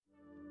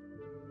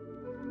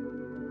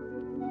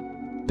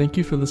Thank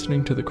you for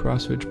listening to the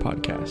Crossridge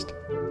Podcast.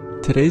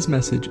 Today's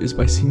message is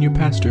by Senior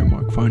Pastor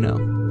Mark Farnell.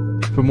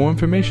 For more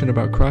information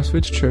about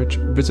Crossridge Church,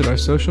 visit our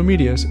social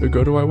medias or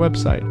go to our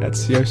website at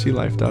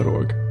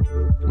crclife.org.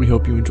 We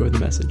hope you enjoy the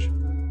message.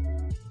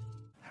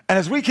 And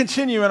as we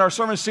continue in our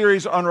sermon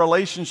series on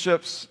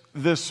relationships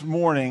this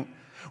morning,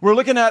 we're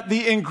looking at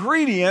the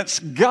ingredients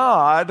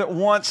God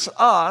wants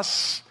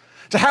us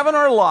to have in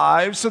our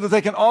lives so that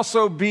they can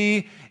also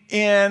be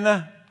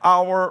in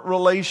our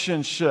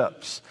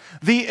relationships.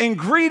 The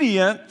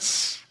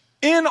ingredients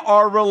in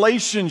our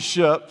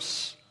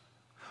relationships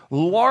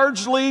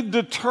largely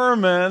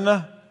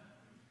determine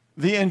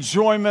the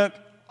enjoyment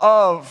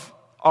of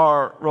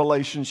our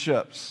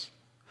relationships.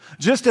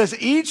 Just as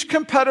each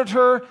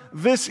competitor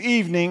this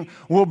evening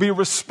will be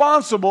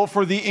responsible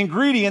for the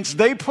ingredients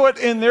they put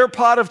in their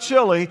pot of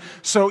chili,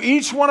 so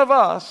each one of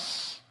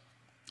us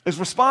is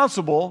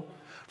responsible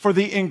for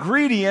the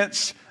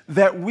ingredients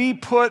that we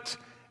put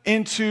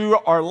into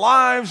our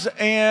lives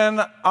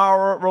and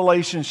our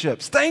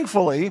relationships.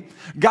 Thankfully,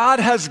 God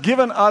has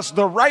given us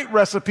the right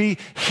recipe,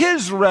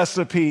 His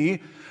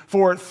recipe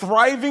for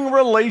thriving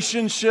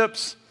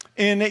relationships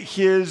in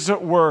His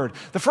Word.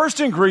 The first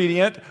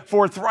ingredient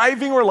for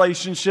thriving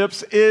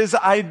relationships is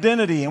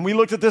identity, and we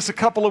looked at this a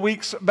couple of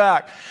weeks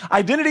back.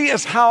 Identity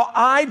is how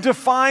I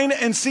define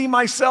and see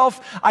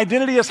myself.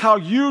 Identity is how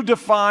you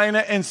define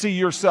and see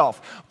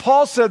yourself.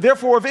 Paul said,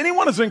 therefore, if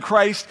anyone is in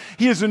Christ,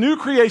 he is a new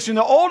creation.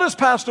 The old has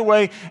passed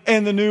away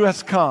and the new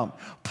has come.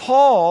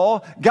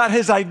 Paul got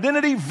his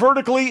identity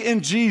vertically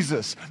in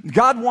Jesus.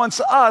 God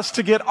wants us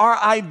to get our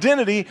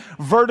identity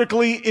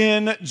vertically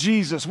in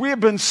Jesus. We have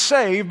been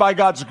saved by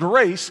God's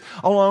grace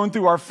alone,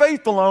 through our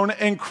faith alone,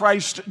 in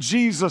Christ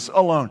Jesus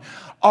alone.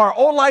 Our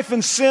old life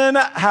in sin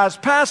has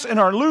passed and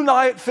our new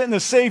life in the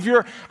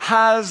Savior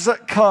has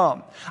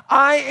come.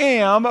 I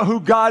am who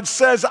God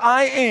says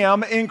I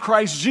am in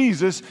Christ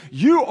Jesus.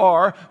 You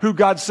are who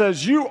God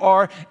says you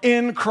are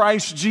in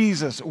Christ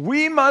Jesus.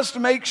 We must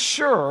make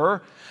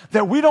sure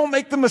that we don't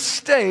make the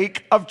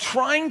mistake of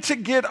trying to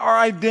get our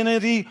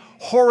identity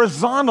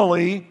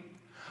horizontally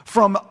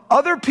from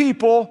other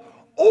people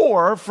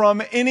or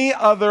from any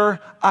other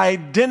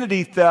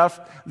identity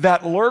theft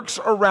that lurks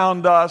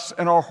around us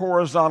in our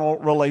horizontal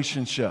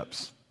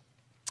relationships.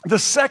 The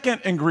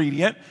second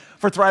ingredient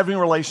for thriving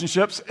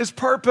relationships is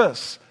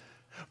purpose.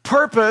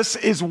 Purpose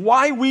is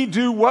why we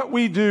do what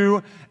we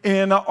do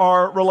in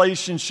our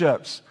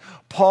relationships.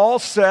 Paul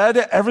said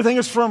everything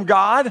is from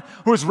God,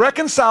 who has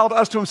reconciled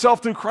us to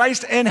Himself through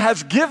Christ and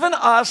has given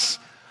us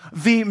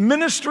the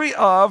ministry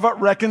of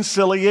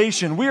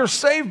reconciliation. We are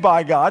saved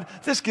by God.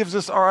 This gives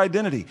us our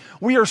identity.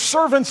 We are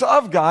servants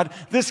of God.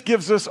 This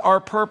gives us our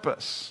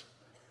purpose.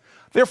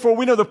 Therefore,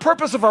 we know the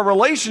purpose of our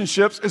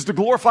relationships is to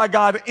glorify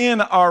God in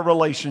our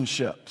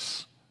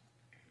relationships.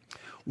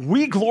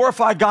 We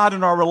glorify God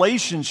in our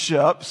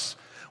relationships.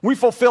 We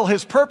fulfill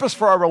His purpose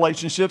for our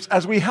relationships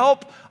as we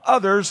help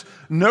others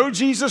know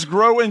Jesus,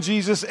 grow in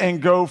Jesus,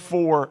 and go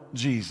for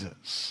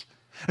Jesus.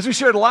 As we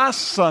shared last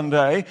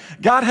Sunday,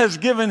 God has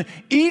given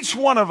each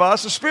one of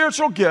us a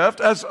spiritual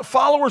gift. As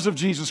followers of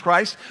Jesus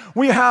Christ,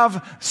 we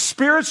have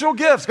spiritual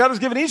gifts. God has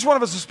given each one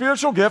of us a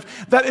spiritual gift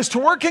that is to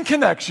work in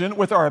connection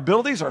with our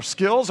abilities, our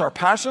skills, our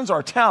passions,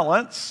 our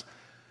talents,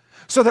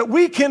 so that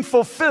we can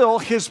fulfill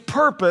His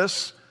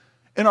purpose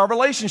in our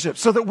relationships,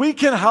 so that we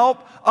can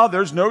help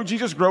others know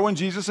Jesus, grow in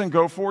Jesus, and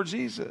go for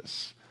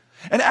Jesus.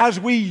 And as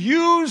we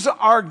use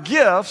our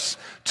gifts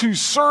to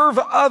serve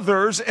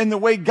others in the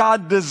way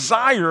God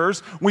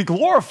desires, we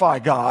glorify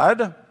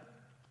God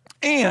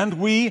and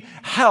we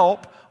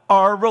help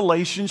our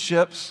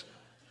relationships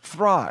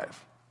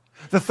thrive.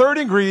 The third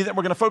ingredient that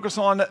we're going to focus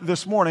on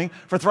this morning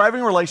for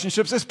thriving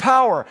relationships is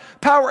power.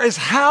 Power is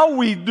how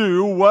we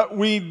do what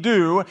we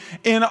do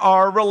in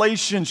our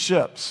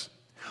relationships.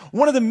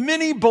 One of the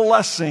many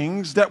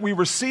blessings that we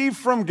receive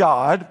from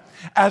God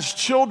as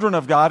children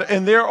of God,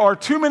 and there are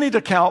too many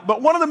to count,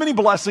 but one of the many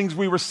blessings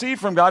we receive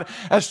from God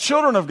as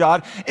children of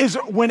God is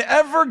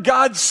whenever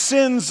God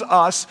sends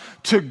us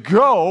to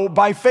go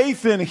by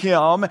faith in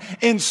Him,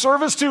 in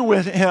service to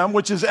with Him,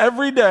 which is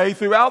every day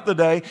throughout the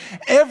day,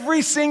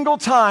 every single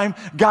time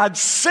God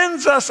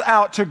sends us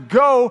out to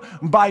go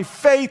by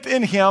faith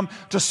in Him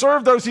to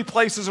serve those He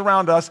places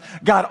around us,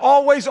 God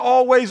always,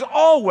 always,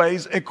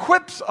 always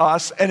equips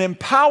us and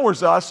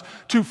empowers us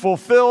to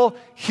fulfill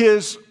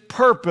His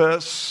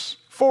purpose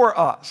for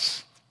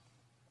us.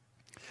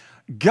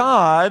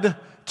 God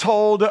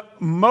told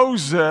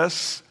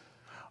Moses,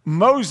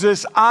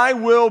 I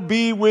will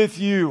be with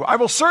you. I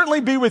will certainly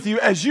be with you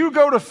as you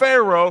go to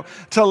Pharaoh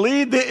to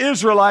lead the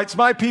Israelites,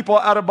 my people,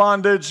 out of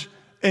bondage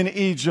in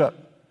Egypt.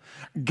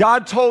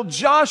 God told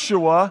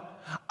Joshua,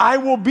 I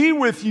will be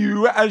with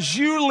you as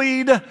you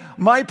lead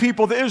my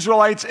people, the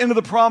Israelites, into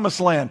the promised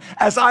land.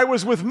 As I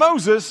was with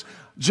Moses,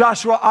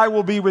 Joshua, I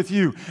will be with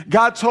you.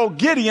 God told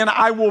Gideon,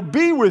 I will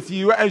be with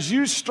you as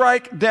you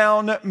strike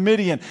down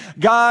Midian.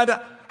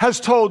 God has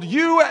told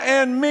you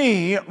and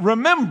me,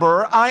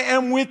 remember, I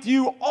am with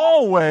you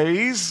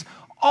always,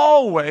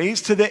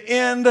 always to the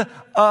end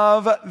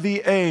of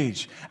the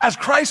age. As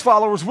Christ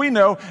followers, we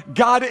know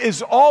God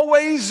is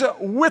always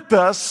with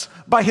us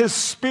by his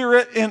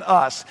Spirit in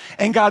us.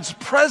 And God's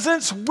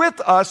presence with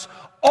us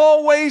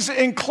always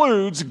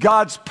includes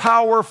God's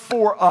power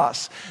for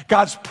us.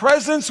 God's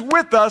presence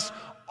with us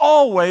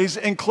always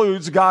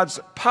includes God's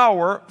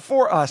power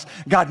for us.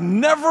 God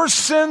never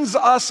sends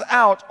us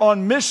out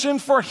on mission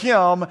for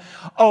him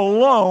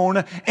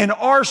alone in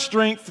our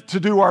strength to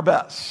do our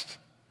best.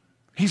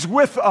 He's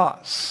with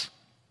us.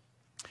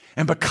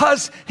 And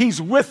because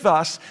he's with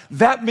us,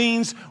 that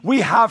means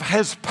we have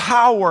his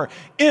power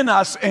in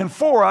us and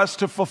for us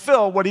to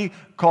fulfill what he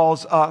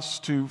calls us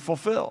to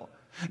fulfill.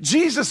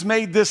 Jesus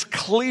made this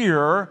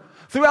clear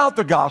throughout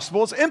the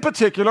Gospels. In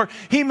particular,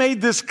 he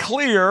made this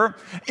clear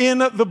in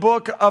the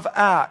book of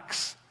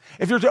Acts.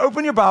 If you're to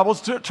open your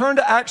Bibles, turn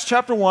to Acts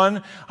chapter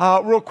 1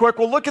 real quick.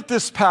 We'll look at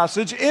this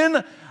passage.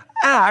 In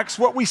Acts,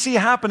 what we see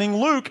happening,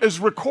 Luke is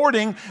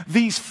recording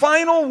these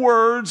final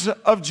words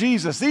of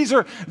Jesus. These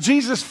are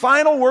Jesus'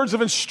 final words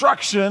of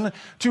instruction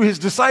to his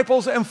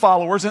disciples and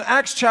followers. In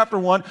Acts chapter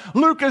 1,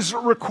 Luke is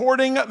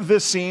recording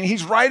this scene.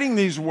 He's writing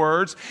these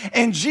words,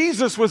 and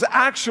Jesus was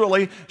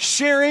actually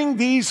sharing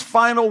these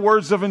final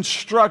words of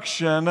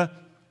instruction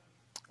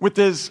with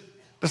his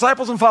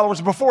disciples and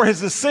followers before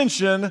his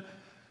ascension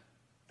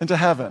into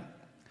heaven.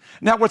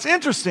 Now, what's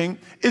interesting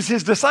is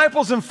his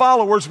disciples and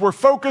followers were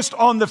focused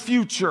on the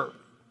future.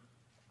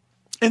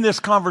 In this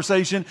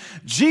conversation,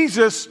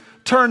 Jesus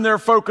turned their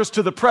focus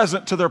to the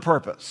present, to their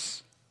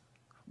purpose.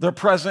 Their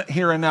present,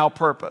 here and now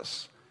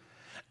purpose.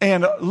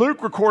 And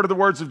Luke recorded the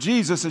words of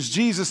Jesus as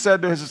Jesus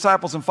said to his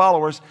disciples and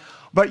followers,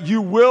 "But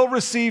you will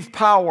receive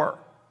power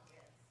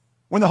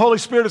when the Holy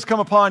Spirit has come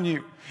upon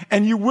you.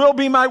 And you will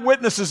be my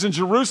witnesses in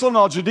Jerusalem,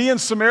 all Judea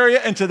and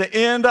Samaria, and to the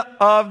end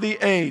of the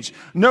age."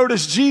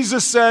 Notice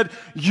Jesus said,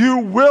 you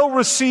will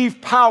receive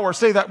power.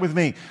 Say that with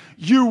me.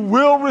 You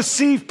will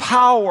receive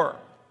power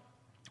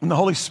when the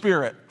Holy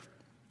Spirit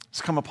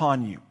has come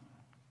upon you.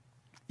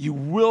 You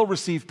will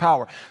receive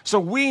power. So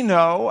we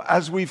know,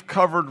 as we've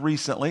covered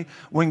recently,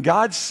 when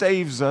God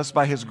saves us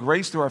by his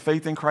grace through our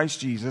faith in Christ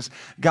Jesus,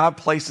 God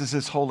places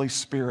his Holy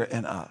Spirit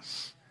in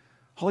us.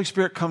 Holy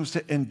Spirit comes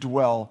to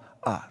indwell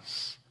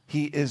us.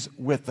 He is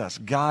with us.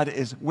 God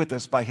is with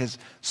us by his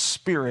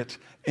Spirit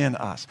in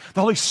us.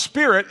 The Holy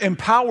Spirit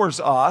empowers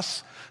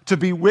us to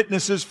be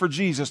witnesses for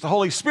Jesus. The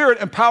Holy Spirit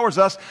empowers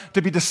us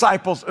to be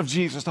disciples of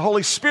Jesus. The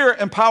Holy Spirit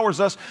empowers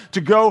us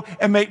to go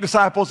and make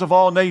disciples of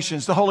all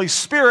nations. The Holy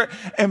Spirit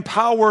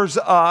empowers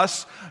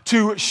us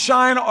to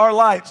shine our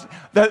lights,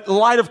 that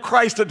light of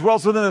Christ that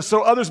dwells within us,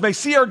 so others may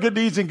see our good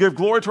deeds and give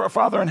glory to our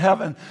Father in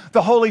heaven.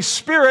 The Holy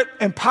Spirit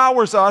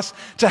empowers us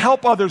to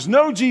help others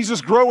know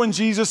Jesus, grow in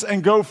Jesus,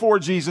 and go for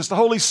Jesus. The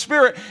Holy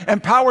Spirit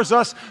empowers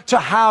us to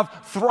have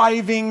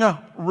thriving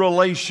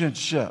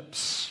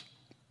relationships.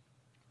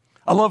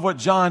 I love what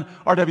John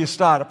R.W.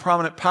 Stott, a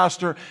prominent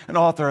pastor and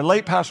author, a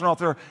late pastor and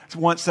author,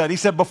 once said. He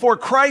said, before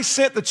Christ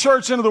sent the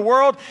church into the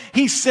world,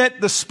 he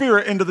sent the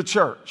Spirit into the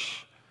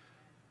church.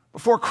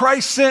 Before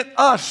Christ sent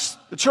us,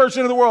 the church,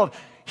 into the world,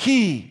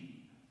 he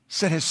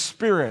sent his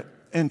Spirit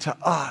into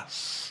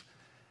us.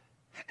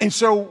 And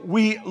so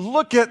we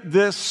look at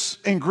this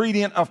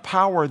ingredient of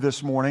power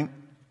this morning.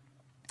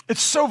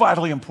 It's so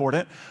vitally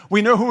important.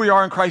 We know who we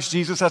are in Christ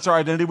Jesus. That's our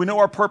identity. We know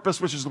our purpose,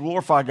 which is to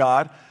glorify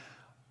God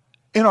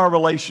in our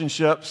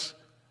relationships.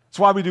 That's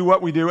why we do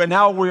what we do. And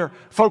now we're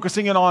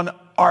focusing in on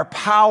our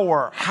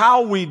power,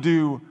 how we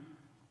do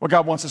what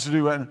God wants us to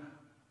do in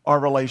our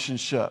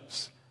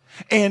relationships.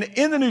 And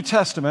in the New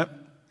Testament,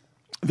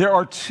 there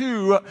are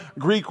two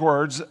Greek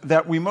words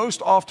that we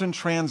most often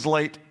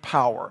translate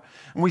power.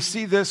 And we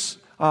see this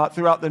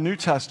throughout the New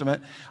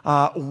Testament.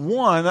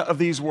 One of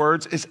these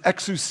words is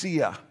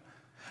exousia.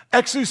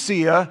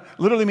 Exousia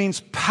literally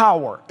means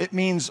power. It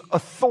means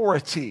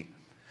authority.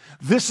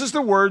 This is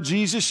the word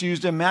Jesus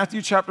used in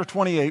Matthew chapter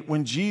 28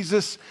 when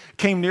Jesus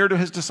came near to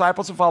his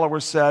disciples and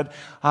followers, said,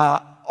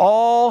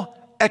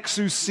 all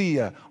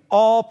exousia,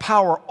 all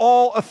power,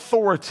 all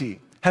authority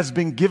has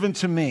been given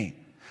to me.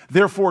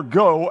 Therefore,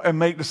 go and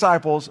make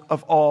disciples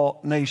of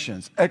all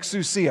nations.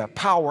 Exousia,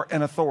 power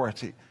and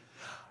authority.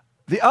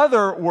 The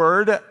other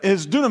word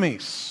is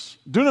dunamis.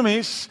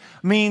 Dunamis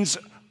means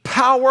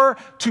power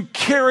to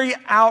carry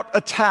out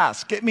a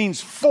task. It means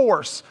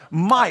force,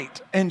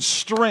 might, and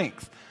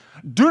strength.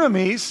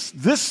 Dunamis,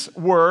 this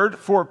word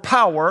for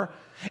power,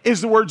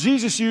 is the word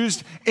Jesus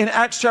used in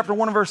Acts chapter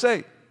 1 and verse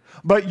 8.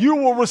 But you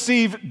will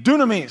receive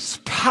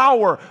dunamis,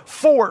 power,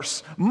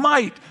 force,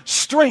 might,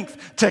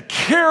 strength to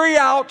carry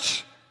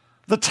out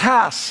the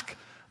task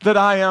that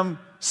I am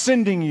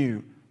sending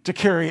you to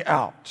carry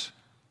out.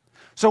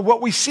 So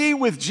what we see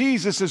with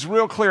Jesus is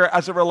real clear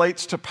as it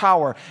relates to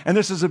power. And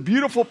this is a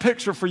beautiful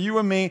picture for you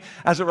and me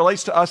as it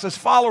relates to us as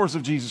followers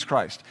of Jesus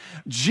Christ.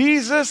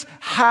 Jesus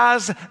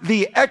has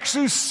the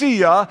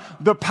exousia,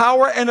 the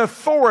power and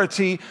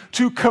authority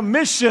to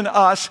commission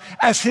us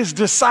as his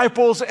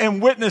disciples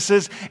and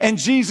witnesses. And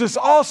Jesus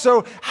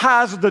also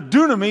has the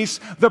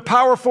dunamis, the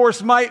power,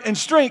 force, might, and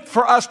strength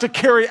for us to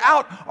carry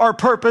out our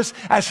purpose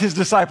as his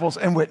disciples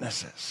and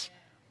witnesses.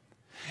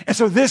 And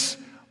so this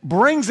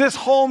brings this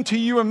home to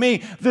you and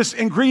me, this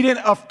ingredient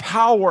of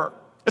power.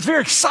 It's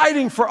very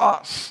exciting for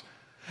us.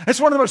 It's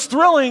one of the most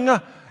thrilling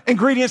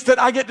ingredients that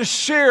I get to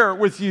share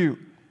with you.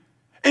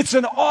 It's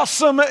an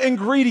awesome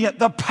ingredient,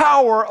 the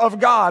power of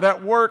God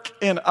at work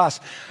in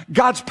us.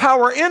 God's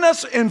power in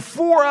us and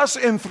for us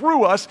and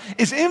through us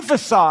is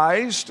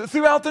emphasized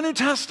throughout the New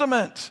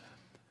Testament.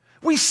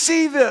 We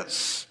see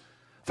this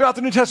throughout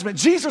the New Testament.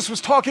 Jesus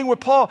was talking with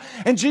Paul,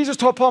 and Jesus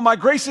told Paul, my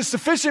grace is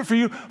sufficient for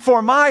you,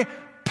 for my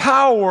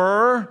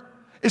power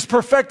is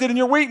perfected in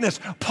your weakness.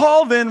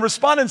 Paul then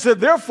responded and said,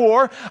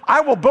 therefore,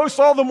 I will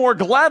boast all the more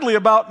gladly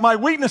about my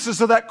weaknesses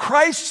so that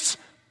Christ's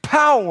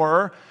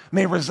power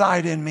may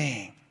reside in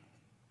me.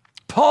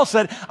 Paul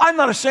said, I'm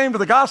not ashamed of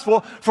the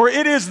gospel, for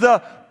it is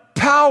the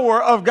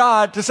power of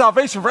God to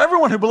salvation for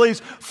everyone who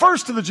believes,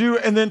 first to the Jew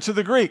and then to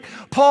the Greek.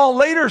 Paul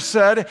later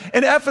said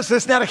in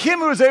Ephesus, now to him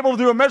who is able to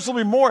do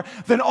immeasurably more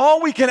than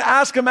all we can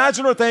ask,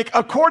 imagine, or think,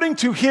 according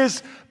to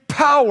his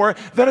power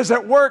that is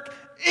at work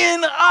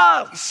in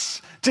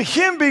us. To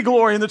him be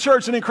glory in the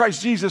church and in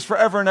Christ Jesus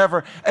forever and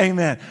ever.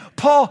 Amen.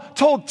 Paul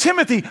told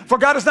Timothy, for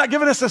God has not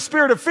given us a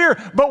spirit of fear,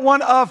 but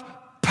one of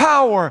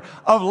power,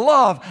 of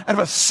love, and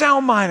of a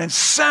sound mind and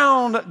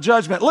sound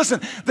judgment.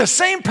 Listen, the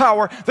same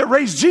power that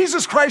raised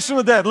Jesus Christ from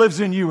the dead lives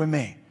in you and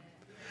me.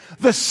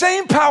 The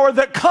same power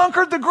that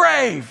conquered the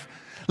grave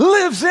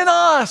lives in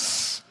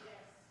us.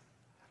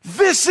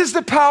 This is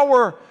the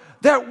power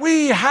that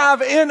we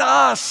have in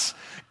us.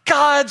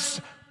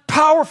 God's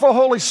powerful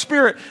Holy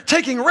Spirit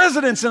taking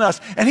residence in us,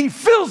 and he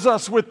fills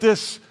us with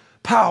this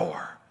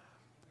power.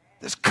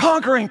 This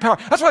conquering power.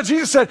 That's why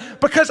Jesus said,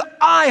 because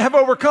I have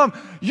overcome,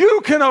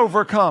 you can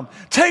overcome.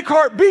 Take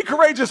heart, be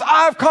courageous.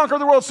 I've conquered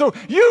the world, so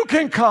you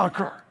can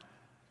conquer.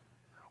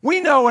 We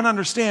know and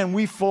understand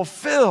we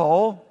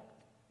fulfill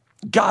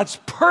God's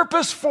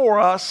purpose for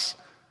us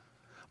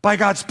by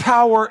God's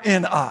power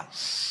in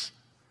us.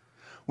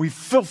 We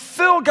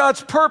fulfill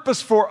God's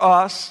purpose for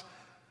us,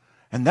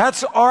 and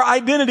that's our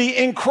identity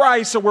in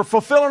Christ. So we're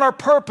fulfilling our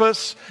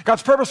purpose,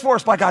 God's purpose for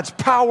us by God's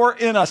power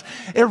in us.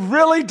 It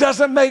really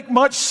doesn't make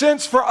much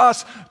sense for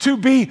us to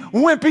be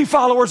wimpy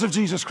followers of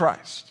Jesus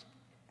Christ.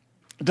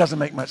 It doesn't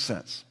make much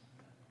sense.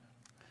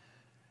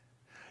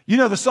 You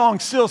know, the song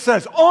still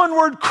says,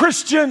 onward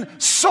Christian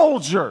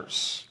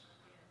soldiers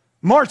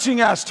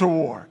marching as to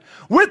war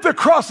with the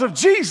cross of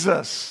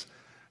Jesus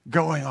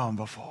going on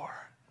before.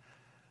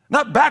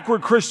 Not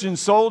backward Christian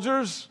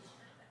soldiers.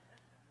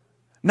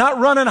 Not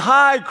running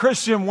high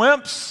Christian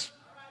wimps.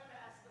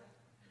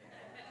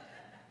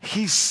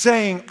 He's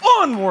saying,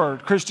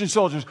 onward, Christian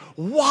soldiers.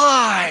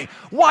 Why?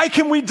 Why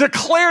can we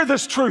declare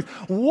this truth?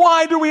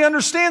 Why do we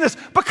understand this?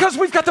 Because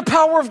we've got the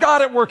power of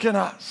God at work in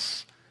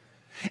us.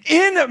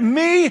 In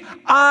me,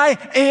 I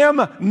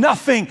am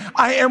nothing.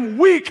 I am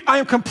weak. I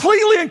am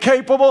completely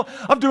incapable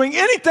of doing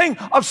anything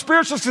of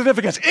spiritual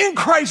significance. In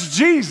Christ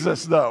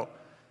Jesus, though,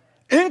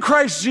 in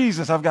Christ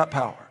Jesus, I've got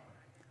power.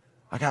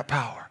 I got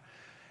power.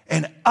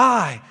 And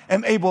I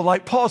am able,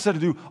 like Paul said, to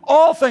do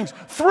all things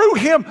through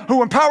him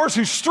who empowers,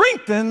 who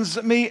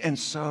strengthens me, and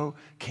so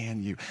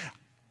can you.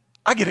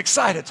 I get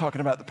excited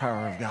talking about the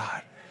power of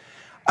God.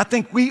 I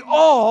think we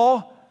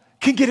all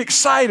can get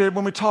excited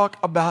when we talk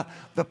about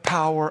the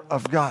power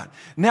of God.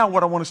 Now,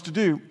 what I want us to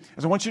do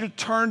is I want you to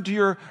turn to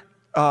your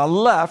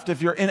left.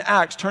 If you're in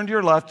Acts, turn to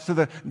your left to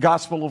the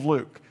Gospel of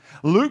Luke.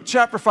 Luke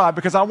chapter 5,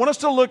 because I want us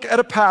to look at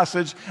a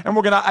passage and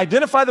we're going to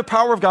identify the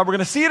power of God. We're going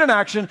to see it in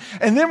action,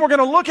 and then we're going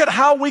to look at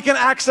how we can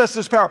access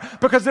this power.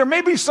 Because there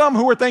may be some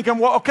who are thinking,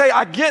 well, okay,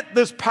 I get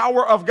this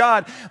power of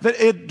God,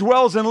 that it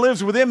dwells and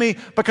lives within me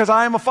because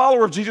I am a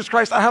follower of Jesus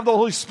Christ. I have the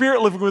Holy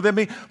Spirit living within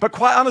me. But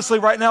quite honestly,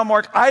 right now,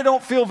 Mark, I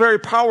don't feel very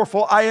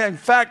powerful. I, in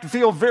fact,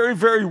 feel very,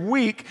 very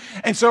weak.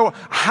 And so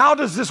how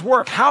does this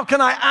work? How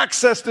can I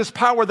access this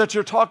power that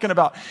you're talking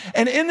about?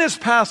 And in this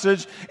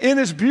passage, in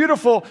this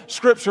beautiful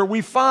scripture,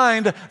 we find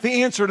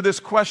the answer to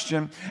this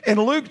question. In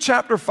Luke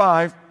chapter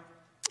 5,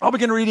 I'll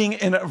begin reading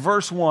in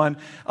verse 1,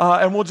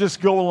 and we'll just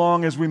go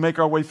along as we make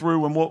our way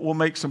through, and we'll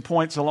make some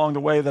points along the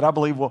way that I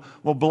believe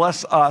will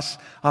bless us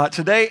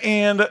today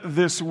and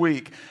this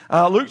week.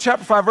 Luke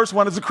chapter 5, verse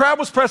 1, as the crowd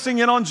was pressing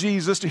in on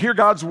Jesus to hear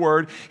God's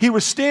word, he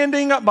was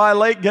standing by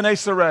Lake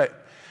Gennesaret.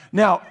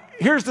 Now,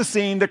 here's the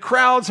scene. The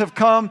crowds have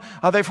come.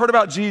 They've heard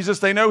about Jesus.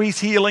 They know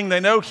he's healing. They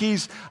know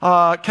he's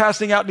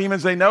casting out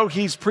demons. They know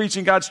he's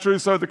preaching God's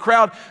truth. So the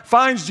crowd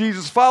finds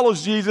Jesus,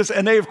 follows Jesus,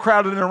 and they have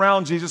crowded in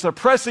around Jesus. They're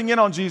pressing in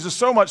on Jesus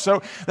so much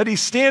so that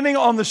he's standing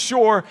on the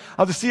shore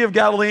of the Sea of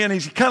Galilee, and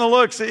he kind of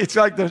looks. It's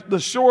like the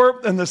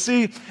shore and the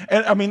sea.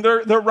 And I mean,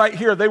 they're right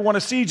here. They want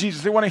to see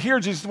Jesus. They want to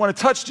hear Jesus. They want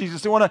to touch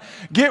Jesus. They want to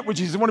get with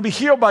Jesus. They want to be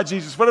healed by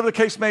Jesus, whatever the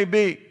case may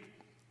be.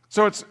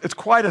 So it's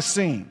quite a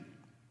scene.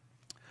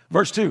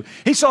 Verse 2,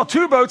 he saw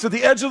two boats at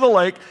the edge of the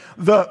lake.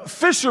 The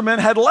fishermen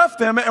had left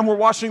them and were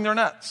washing their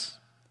nets.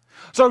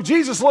 So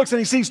Jesus looks and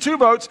he sees two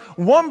boats.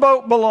 One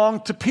boat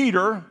belonged to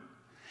Peter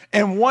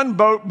and one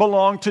boat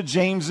belonged to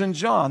James and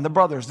John, the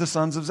brothers, the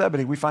sons of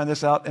Zebedee. We find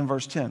this out in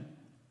verse 10.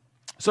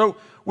 So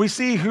we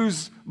see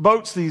whose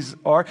boats these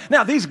are.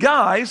 Now, these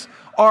guys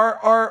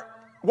are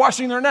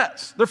washing their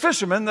nets. They're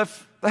fishermen.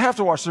 They have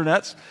to wash their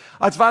nets.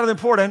 It's vitally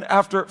important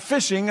after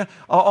fishing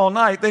all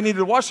night. They needed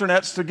to wash their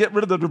nets to get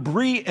rid of the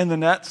debris in the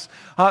nets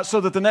so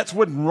that the nets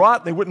wouldn't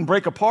rot, they wouldn't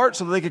break apart,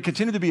 so that they could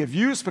continue to be of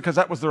use because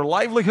that was their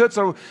livelihood.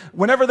 So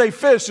whenever they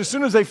fished, as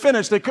soon as they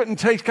finished, they couldn't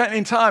take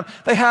any time.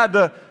 They had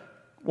to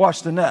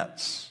wash the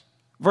nets.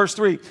 Verse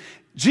 3.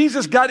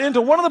 Jesus got into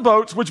one of the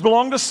boats which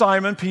belonged to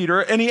Simon Peter,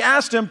 and he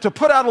asked him to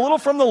put out a little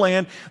from the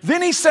land.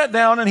 Then he sat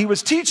down and he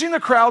was teaching the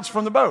crowds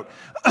from the boat.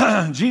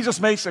 Jesus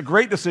makes a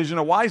great decision,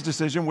 a wise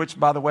decision, which,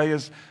 by the way,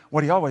 is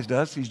what he always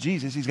does. He's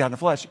Jesus. He's God in the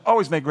flesh. He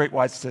always make great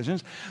wise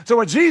decisions. So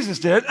what Jesus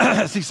did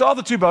is he saw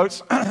the two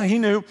boats. He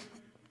knew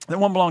that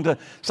one belonged to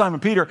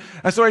Simon Peter.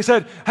 And so he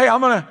said, hey,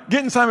 I'm going to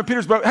get in Simon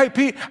Peter's boat. Hey,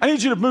 Pete, I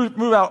need you to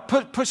move out,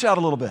 push out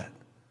a little bit.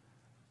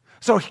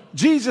 So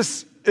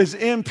Jesus is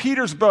in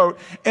Peter's boat,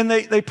 and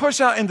they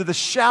push out into the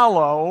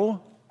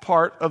shallow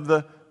part of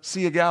the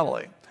Sea of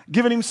Galilee,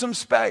 giving him some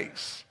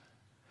space.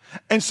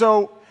 And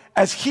so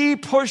as he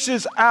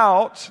pushes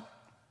out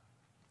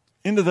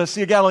into the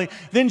Sea of Galilee,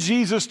 then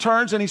Jesus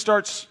turns and he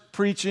starts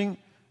preaching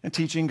and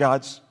teaching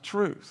God's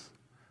truth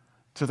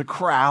to the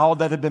crowd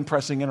that had been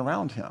pressing in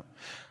around him.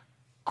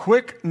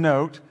 Quick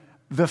note,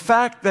 the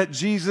fact that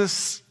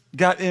Jesus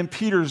got in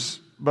Peter's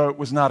boat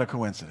was not a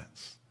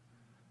coincidence.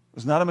 It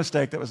was not a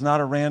mistake. That was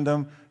not a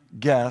random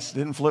guess.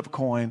 Didn't flip a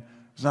coin.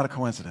 It was not a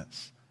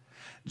coincidence.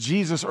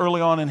 Jesus, early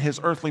on in his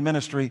earthly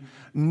ministry,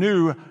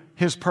 knew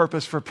his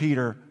purpose for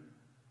Peter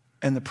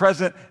in the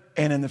present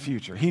and in the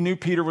future. He knew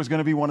Peter was going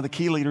to be one of the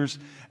key leaders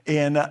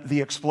in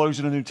the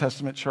explosion of the New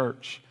Testament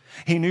church.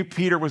 He knew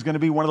Peter was going to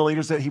be one of the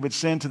leaders that he would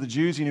send to the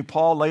Jews. He knew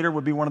Paul later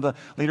would be one of the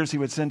leaders he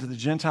would send to the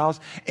Gentiles.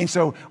 And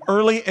so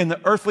early in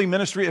the earthly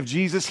ministry of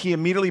Jesus, he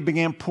immediately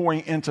began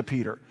pouring into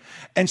Peter.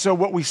 And so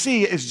what we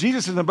see is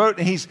Jesus is in the boat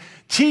and he's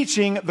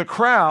teaching the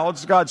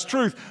crowds God's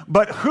truth.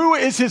 But who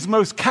is his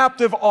most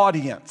captive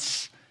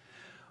audience?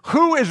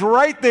 Who is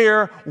right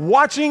there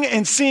watching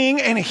and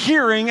seeing and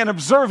hearing and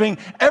observing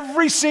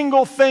every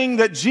single thing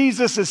that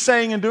Jesus is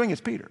saying and doing? It's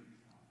Peter.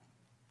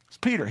 It's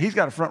Peter. He's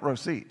got a front row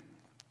seat.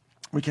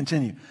 We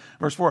continue.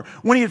 Verse 4.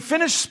 When he had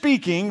finished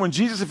speaking, when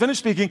Jesus had finished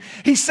speaking,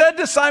 he said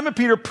to Simon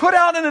Peter, put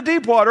out into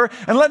deep water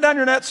and let down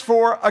your nets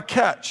for a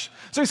catch.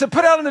 So he said,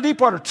 put out into deep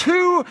water.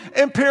 Two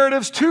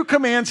imperatives, two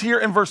commands here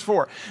in verse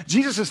 4.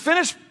 Jesus has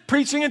finished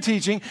preaching and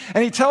teaching,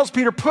 and he tells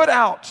Peter, put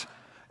out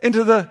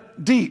into the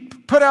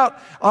deep. Put out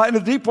into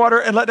the deep water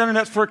and let down your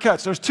nets for a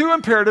catch. There's two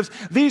imperatives.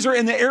 These are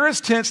in the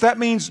aorist tense. That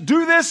means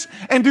do this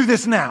and do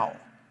this now.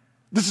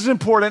 This is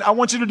important. I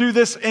want you to do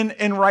this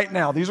in right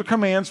now. These are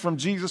commands from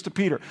Jesus to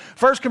Peter.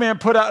 First command,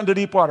 put out into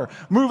deep water.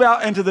 Move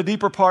out into the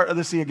deeper part of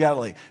the Sea of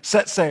Galilee.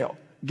 Set sail.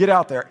 Get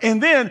out there.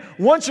 And then,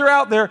 once you're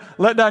out there,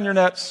 let down your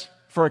nets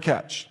for a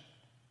catch.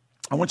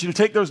 I want you to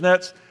take those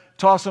nets,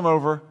 toss them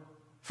over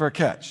for a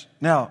catch.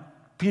 Now,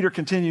 Peter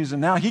continues, and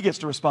now he gets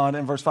to respond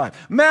in verse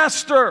 5.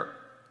 Master,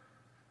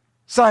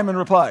 Simon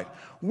replied,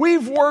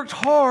 we've worked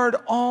hard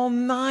all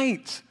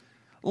night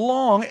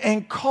long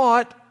and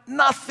caught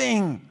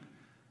nothing.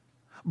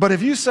 But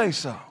if you say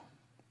so,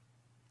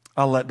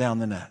 I'll let down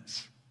the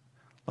nets.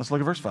 Let's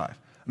look at verse 5.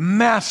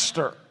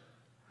 Master.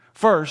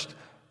 First,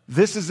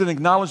 this is an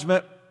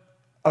acknowledgement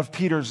of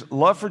Peter's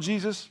love for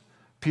Jesus,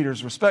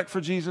 Peter's respect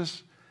for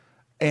Jesus,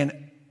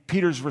 and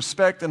Peter's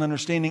respect and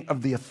understanding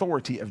of the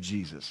authority of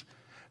Jesus.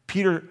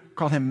 Peter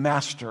called him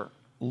Master,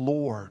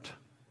 Lord.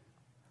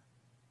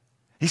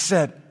 He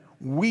said,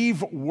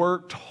 we've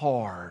worked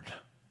hard.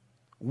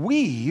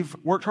 We've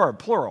worked hard,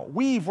 plural.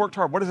 We've worked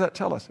hard. What does that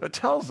tell us? It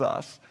tells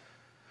us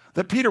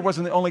that Peter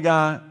wasn't the only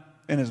guy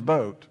in his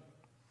boat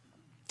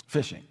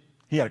fishing.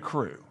 He had a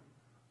crew.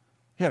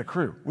 He had a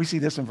crew. We see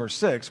this in verse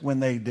 6, when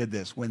they did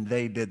this.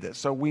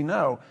 So we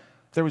know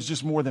there was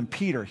just more than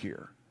Peter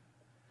here.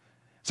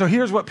 So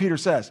here's what Peter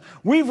says.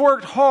 We've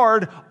worked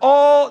hard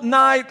all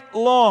night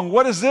long.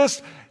 What is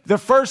this? The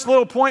first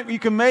little point you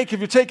can make if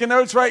you're taking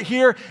notes right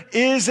here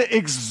is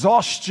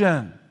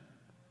exhaustion.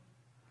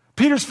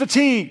 Peter's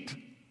fatigued.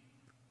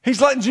 He's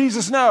letting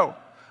Jesus know.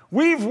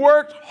 We've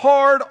worked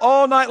hard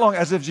all night long,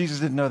 as if Jesus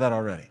didn't know that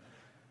already.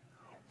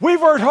 We've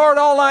worked hard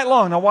all night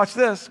long. Now watch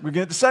this. We're going to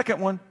get the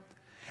second one.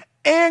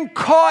 And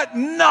caught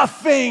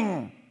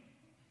nothing.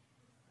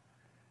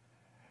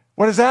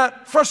 What is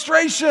that?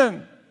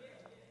 Frustration.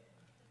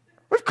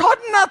 We've caught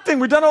nothing.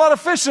 We've done a lot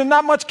of fishing,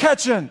 not much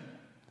catching.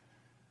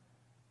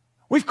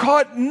 We've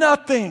caught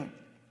nothing.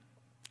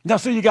 Now,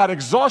 so you got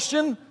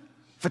exhaustion,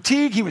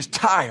 fatigue. He was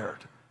tired.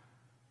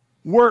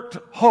 Worked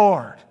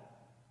hard.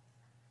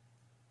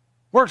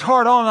 Worked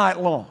hard all night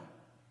long.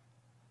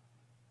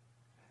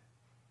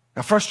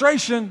 Now,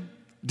 frustration,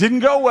 didn't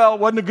go well,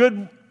 wasn't a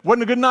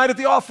good night at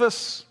the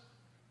office.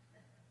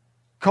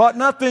 Caught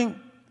nothing.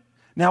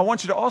 Now, I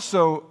want you to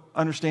also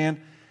understand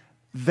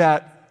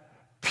that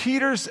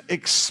Peter's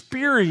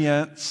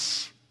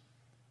experience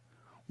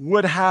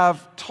would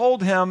have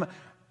told him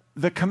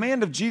the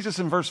command of Jesus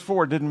in verse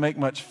 4 didn't make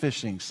much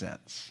fishing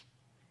sense.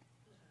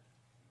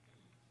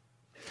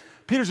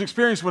 Peter's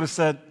experience would have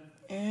said,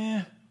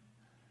 this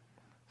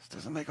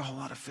doesn't make a whole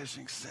lot of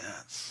fishing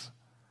sense.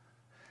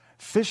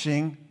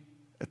 fishing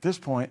at this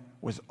point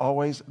was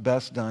always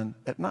best done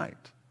at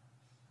night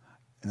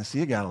in the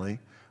Sea of Galilee,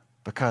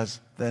 because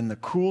then the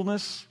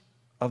coolness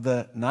of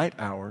the night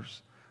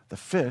hours, the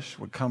fish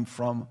would come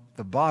from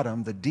the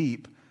bottom, the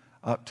deep,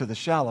 up to the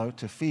shallow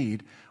to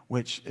feed,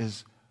 which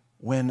is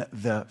when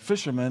the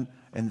fishermen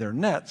and their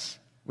nets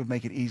would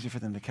make it easy for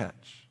them to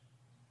catch.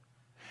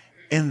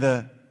 In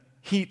the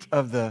heat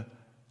of the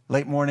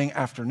late morning,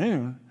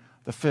 afternoon,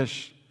 the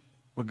fish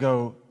would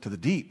go to the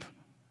deep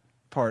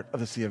part of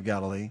the Sea of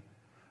Galilee,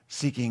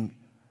 seeking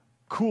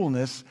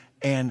coolness,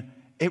 and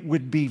it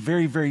would be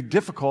very, very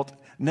difficult,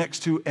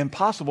 next to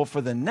impossible,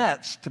 for the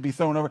nets to be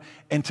thrown over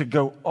and to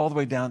go all the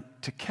way down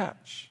to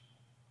catch.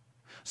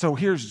 So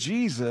here's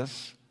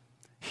Jesus.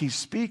 He's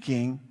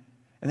speaking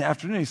in the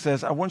afternoon. He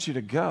says, I want you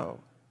to go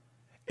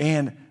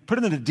and put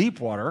it into deep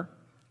water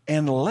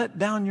and let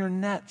down your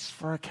nets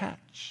for a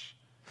catch.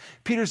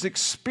 Peter's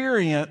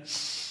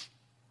experience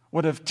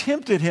would have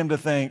tempted him to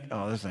think,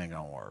 oh, this ain't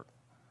going to work.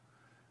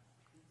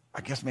 I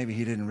guess maybe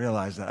he didn't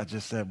realize that I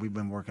just said we've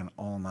been working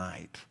all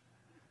night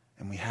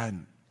and we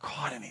hadn't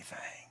caught anything.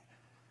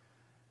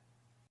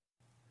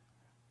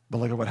 But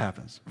look at what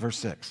happens. Verse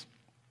 6.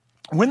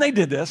 When they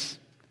did this,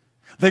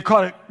 they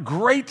caught a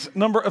great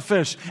number of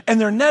fish, and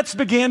their nets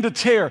began to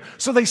tear.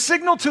 So they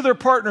signaled to their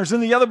partners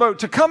in the other boat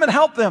to come and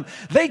help them.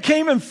 They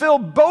came and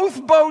filled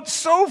both boats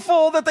so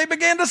full that they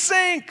began to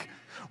sink.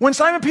 When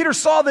Simon Peter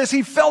saw this,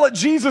 he fell at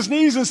Jesus'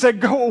 knees and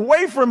said, go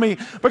away from me,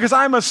 because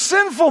I am a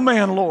sinful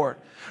man, Lord.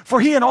 For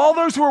he and all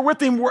those who were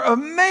with him were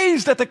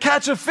amazed at the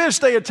catch of fish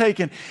they had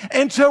taken.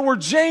 And so were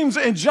James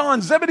and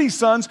John, Zebedee's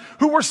sons,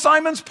 who were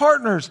Simon's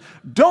partners.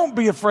 Don't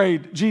be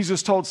afraid,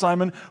 Jesus told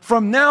Simon.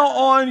 From now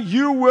on,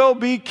 you will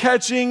be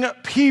catching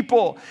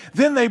people.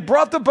 Then they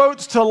brought the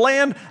boats to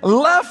land,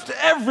 left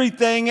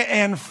everything,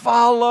 and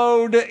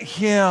followed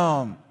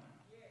him.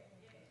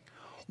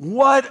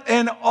 What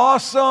an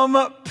awesome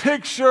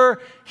picture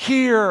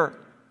here.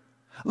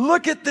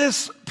 Look at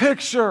this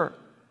picture.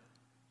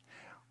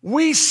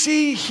 We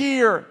see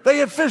here, they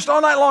had fished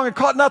all night long and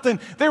caught nothing.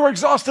 They were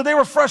exhausted. They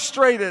were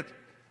frustrated.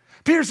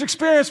 Peter's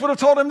experience would have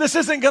told him this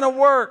isn't going to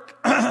work.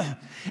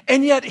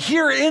 And yet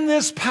here in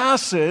this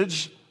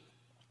passage,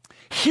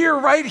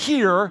 right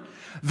here,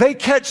 they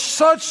catch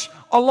such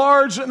a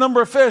large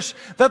number of fish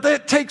that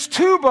it takes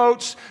 2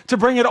 boats to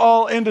bring it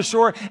all into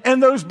shore.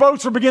 And those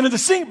boats are beginning to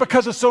sink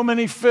because of so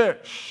many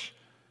fish.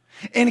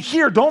 And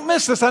here, don't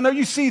miss this. I know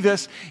you see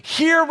this.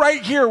 Here,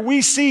 right here,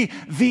 we see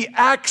the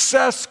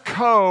access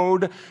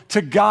code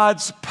to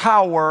God's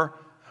power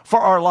for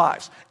our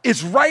lives.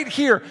 It's right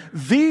here.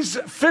 These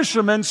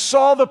fishermen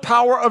saw the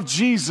power of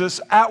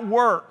Jesus at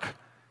work.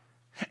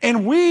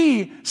 And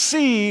we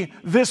see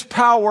this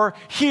power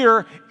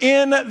here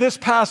in this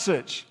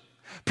passage.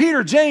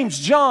 Peter, James,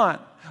 John,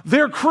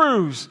 their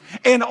crews,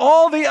 and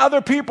all the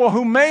other people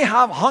who may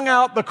have hung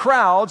out, the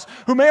crowds,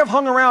 who may have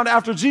hung around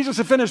after Jesus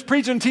had finished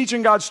preaching and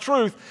teaching God's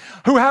truth,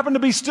 who happened to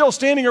be still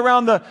standing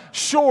around the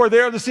shore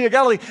there of the Sea of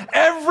Galilee,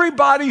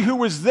 everybody who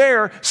was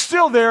there,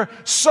 still there,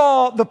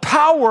 saw the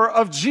power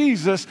of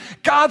Jesus,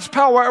 God's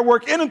power at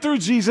work in and through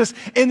Jesus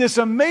in this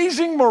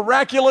amazing,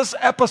 miraculous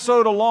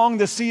episode along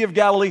the Sea of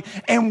Galilee.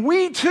 And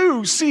we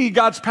too see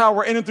God's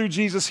power in and through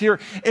Jesus here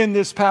in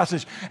this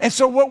passage. And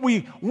so what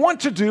we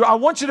want to do, I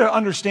want you to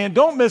understand,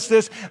 don't miss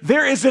this,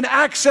 there is an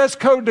access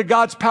code to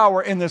God's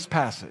power in this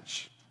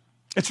passage.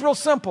 It's real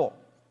simple.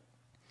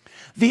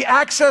 The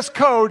access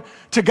code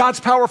to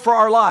God's power for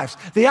our lives.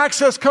 The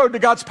access code to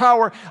God's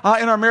power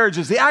in our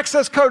marriages. The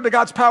access code to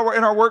God's power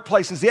in our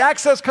workplaces. The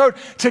access code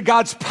to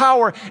God's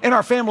power in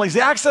our families.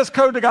 The access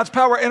code to God's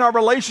power in our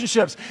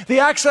relationships. The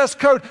access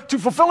code to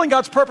fulfilling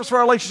God's purpose for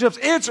our relationships.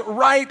 It's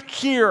right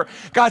here.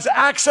 God's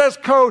access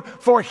code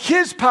for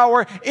His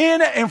power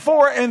in and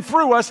for and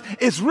through us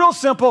is real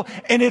simple,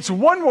 and it's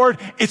one word.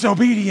 It's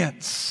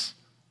obedience.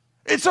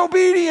 It's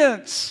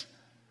obedience.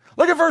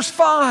 Look at verse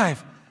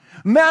 5.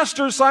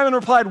 Master, Simon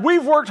replied,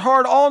 we've worked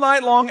hard all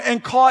night long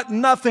and caught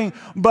nothing.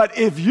 But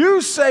if you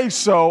say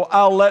so,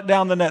 I'll let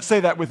down the net.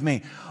 Say that with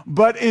me.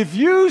 But if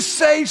you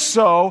say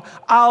so,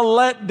 I'll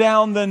let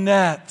down the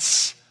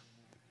nets.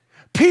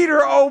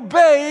 Peter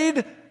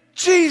obeyed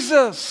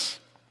Jesus.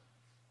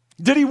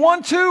 Did he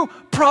want to?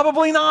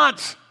 Probably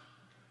not.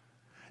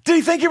 Did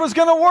he think it was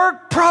going to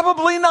work?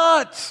 Probably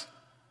not.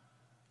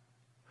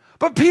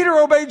 But Peter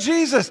obeyed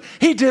Jesus.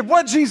 He did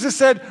what Jesus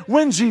said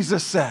when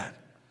Jesus said.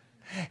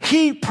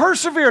 He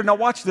persevered. Now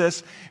watch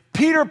this.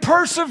 Peter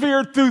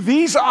persevered through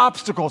these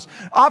obstacles.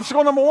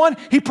 Obstacle number 1,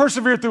 he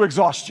persevered through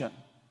exhaustion.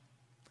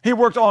 He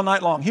worked all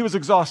night long. He was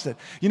exhausted.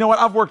 You know what?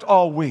 I've worked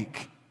all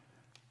week.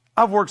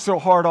 I've worked so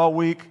hard all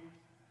week.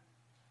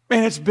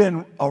 Man, it's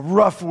been a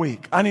rough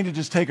week. I need to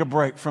just take a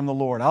break from the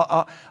Lord.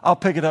 I'll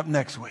pick it up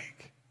next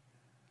week.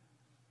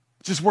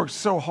 Just worked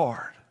so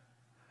hard.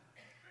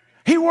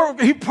 He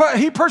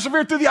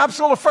persevered through the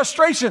obstacle of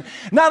frustration.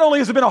 Not only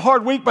has it been a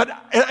hard week, but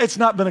it's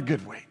not been a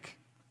good week.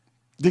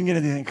 Didn't get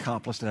anything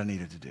accomplished that I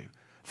needed to do.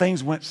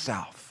 Things went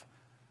south.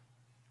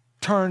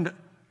 Turned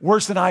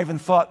worse than I even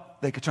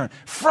thought they could turn.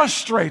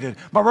 Frustrated.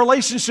 My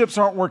relationships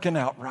aren't working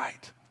out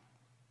right.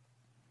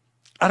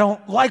 I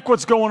don't like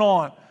what's going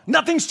on.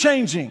 Nothing's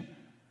changing.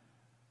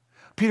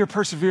 Peter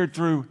persevered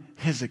through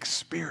his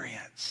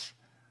experience.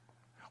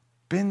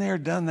 Been there,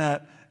 done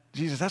that.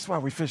 Jesus, that's why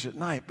we fish at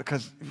night,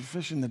 because if you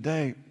fish in the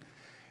day, it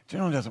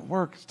generally doesn't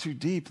work. It's too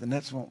deep. The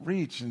nets won't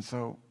reach. And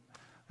so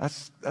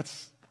that's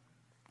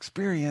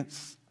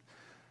experience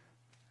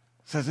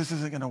says this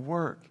isn't going to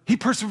work. He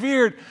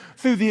persevered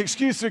through the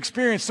excuse of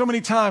experience. So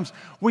many times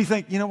we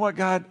think, you know what,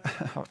 God,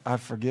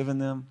 I've forgiven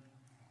them.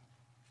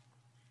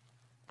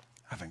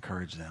 I've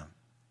encouraged them.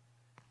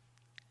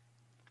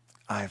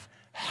 I've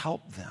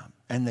helped them,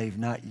 and they've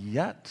not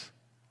yet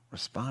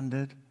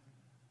responded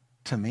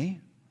to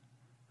me.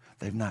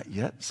 They've not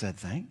yet said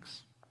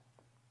thanks.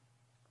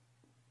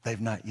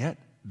 They've not yet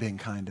been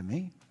kind to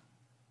me.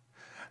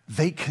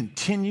 They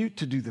continue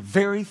to do the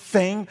very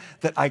thing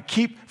that I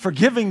keep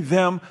forgiving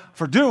them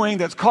for doing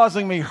that's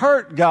causing me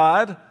hurt,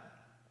 God.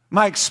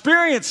 My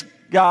experience,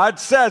 God,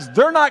 says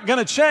they're not going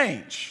to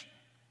change.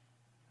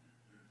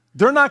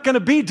 They're not going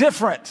to be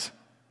different.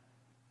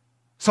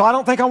 So I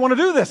don't think I want to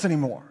do this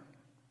anymore.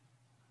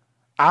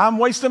 I'm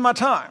wasting my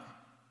time.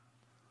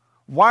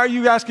 Why are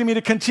you asking me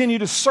to continue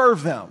to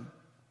serve them?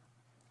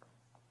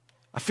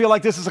 I feel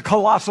like this is a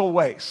colossal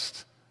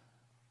waste.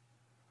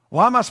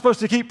 Why am I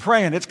supposed to keep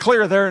praying? It's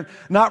clear they're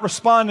not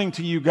responding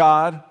to you,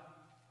 God.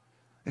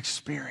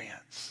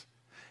 Experience.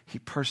 He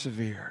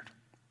persevered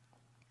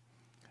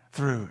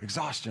through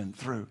exhaustion,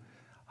 through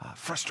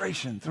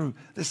frustration, through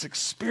this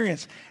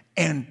experience.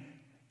 And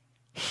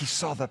he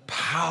saw the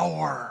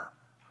power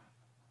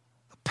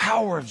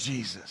of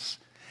Jesus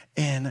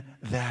in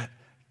that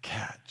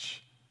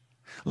catch.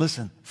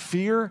 Listen,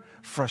 fear,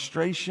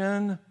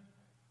 frustration,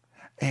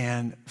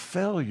 and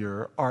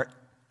failure are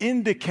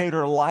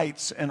indicator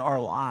lights in our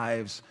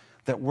lives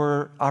that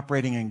we're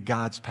operating in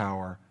God's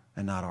power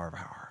and not our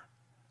power.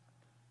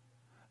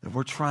 That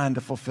we're trying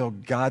to fulfill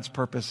God's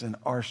purpose in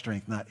our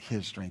strength, not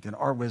his strength, in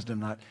our wisdom,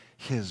 not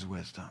his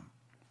wisdom.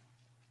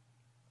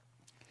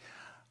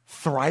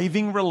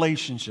 Thriving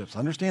relationships,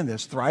 understand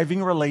this,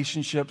 thriving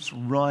relationships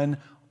run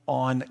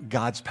on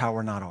God's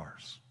power, not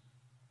ours.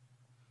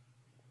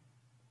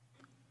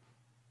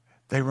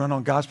 They run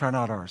on God's power,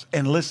 not ours.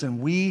 And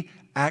listen, we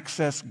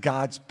access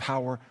God's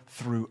power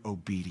through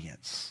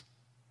obedience.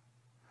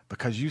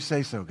 Because you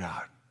say so,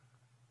 God.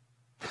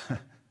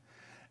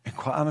 And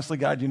quite honestly,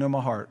 God, you know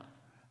my heart.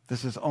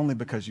 This is only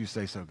because you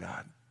say so,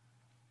 God.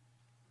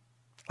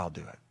 I'll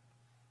do it.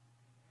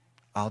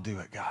 I'll do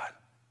it, God.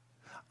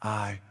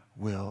 I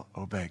will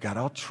obey. God,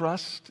 I'll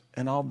trust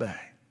and I'll obey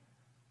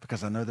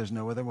because I know there's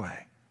no other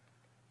way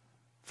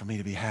for me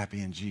to be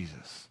happy in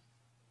Jesus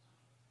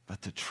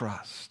but to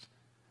trust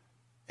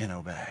and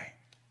obey.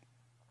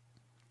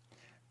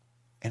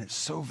 And it's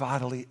so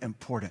vitally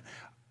important.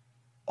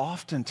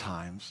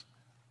 Oftentimes,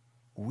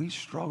 we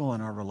struggle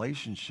in our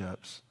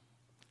relationships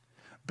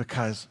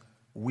because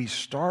we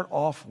start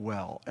off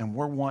well and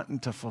we're wanting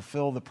to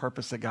fulfill the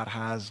purpose that God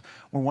has.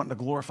 We're wanting to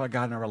glorify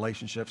God in our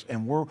relationships,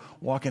 and we're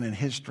walking in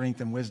his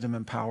strength and wisdom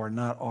and power,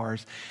 not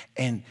ours.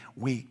 And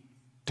we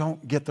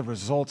don't get the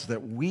results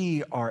that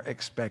we are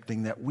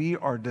expecting, that we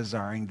are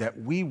desiring, that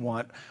we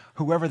want.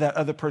 Whoever that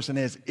other person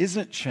is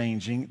isn't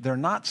changing. They're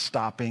not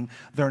stopping.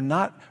 They're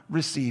not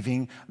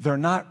receiving. They're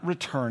not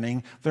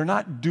returning. They're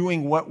not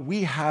doing what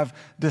we have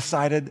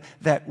decided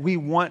that we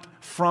want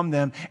from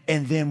them.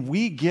 And then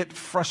we get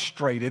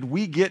frustrated.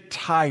 We get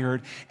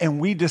tired,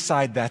 and we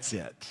decide that's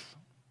it.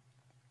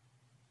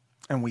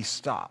 And we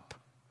stop.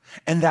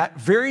 And that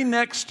very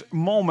next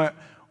moment,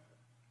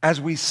 as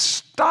we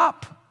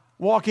stop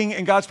walking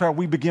in God's power,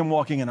 we begin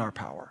walking in our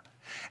power.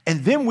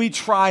 And then we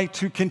try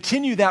to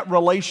continue that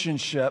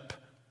relationship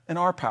in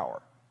our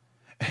power.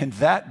 And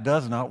that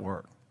does not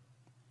work.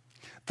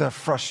 The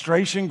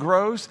frustration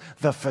grows,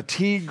 the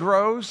fatigue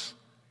grows,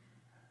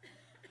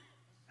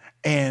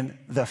 and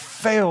the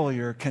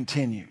failure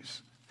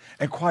continues.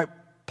 And quite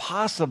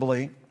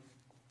possibly,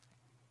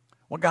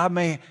 what God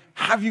may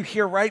have you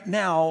here right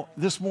now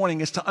this morning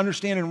is to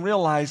understand and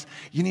realize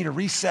you need a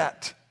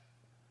reset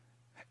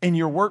in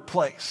your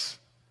workplace.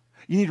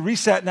 You need to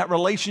reset in that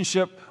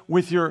relationship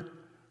with your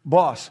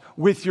boss,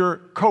 with your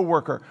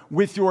coworker,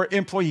 with your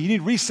employee. You need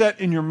to reset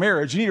in your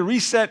marriage. You need to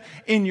reset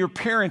in your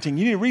parenting.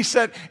 You need to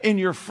reset in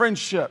your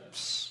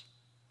friendships.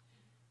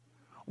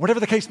 Whatever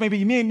the case may be,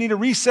 you may need a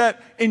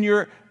reset in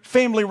your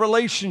family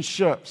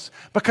relationships,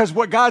 because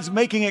what God's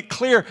making it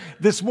clear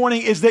this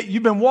morning is that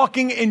you've been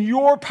walking in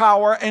your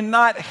power and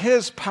not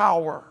his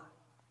power.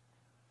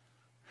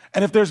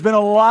 And if there's been a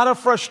lot of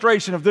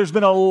frustration, if there's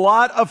been a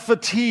lot of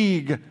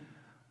fatigue,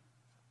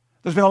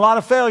 there's been a lot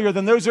of failure,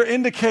 then those are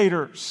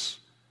indicators.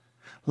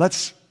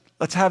 Let's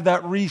have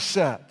that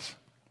reset.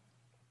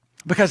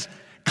 Because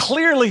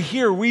clearly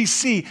here we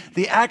see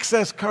the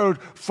access code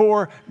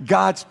for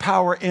God's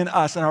power in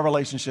us and our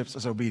relationships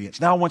as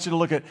obedience. Now I want you to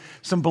look at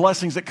some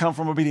blessings that come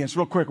from obedience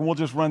real quick, and we'll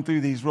just run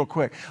through these real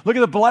quick. Look at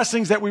the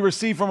blessings that we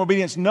receive from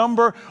obedience.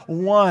 Number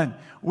one,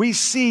 we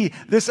see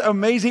this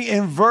amazing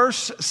in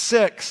verse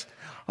 6.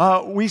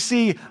 We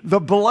see the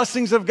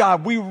blessings of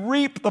God. We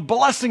reap the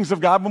blessings of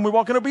God when we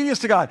walk in obedience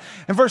to God.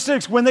 In verse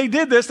 6, when they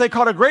did this, they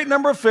caught a great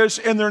number of fish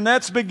and their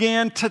nets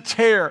began to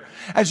tear.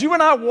 As you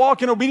and I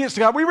walk in obedience to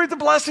God, we reap the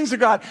blessings of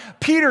God.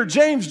 Peter,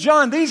 James,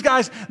 John, these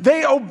guys,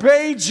 they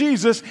obeyed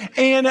Jesus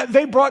and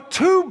they brought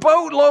 2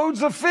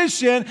 boatloads of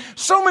fish in,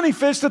 so many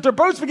fish that their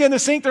boats began to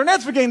sink, their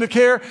nets began to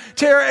tear,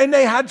 and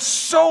they had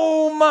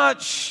so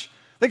much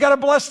they got to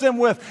bless them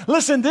with.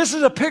 Listen, this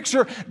is a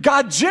picture.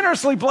 God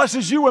generously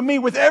blesses you and me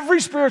with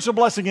every spiritual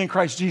blessing in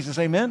Christ Jesus.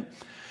 Amen.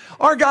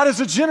 Our God is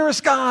a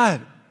generous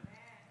God.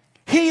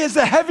 He is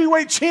the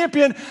heavyweight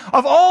champion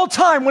of all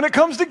time when it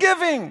comes to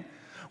giving.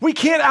 We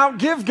can't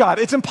outgive God.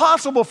 It's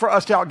impossible for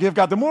us to outgive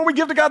God. The more we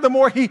give to God, the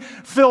more He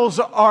fills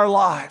our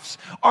lives,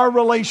 our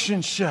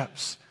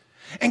relationships.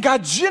 And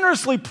God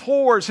generously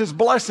pours His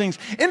blessings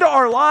into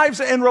our lives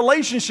and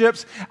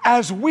relationships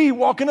as we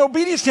walk in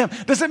obedience to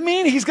Him. Does it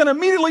mean He's going to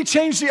immediately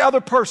change the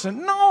other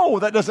person? No,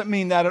 that doesn't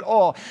mean that at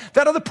all.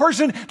 That other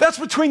person, that's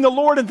between the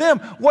Lord and them.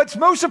 What's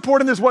most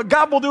important is what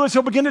God will do is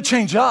He'll begin to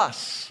change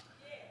us.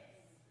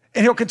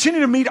 And He'll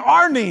continue to meet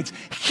our needs.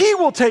 He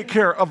will take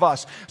care of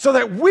us so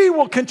that we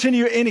will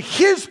continue in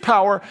His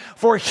power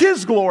for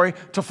His glory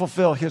to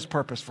fulfill His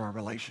purpose for our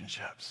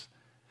relationships.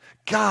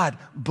 God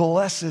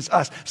blesses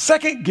us.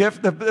 Second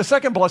gift, the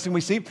second blessing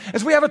we see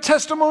is we have a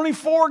testimony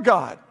for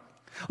God.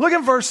 Look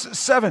at verse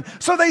 7.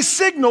 So they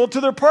signaled to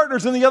their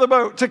partners in the other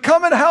boat to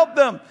come and help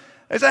them.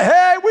 They said,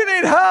 hey, we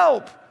need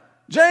help.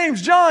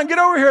 James, John, get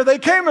over here. They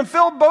came and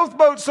filled both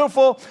boats so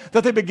full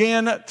that they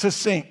began to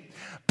sink.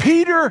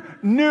 Peter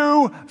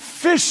knew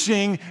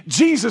fishing.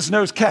 Jesus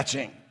knows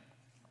catching.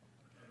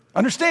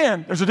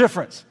 Understand, there's a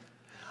difference.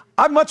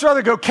 I'd much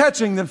rather go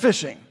catching than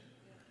fishing.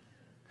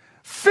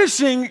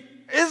 Fishing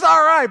is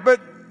all right, but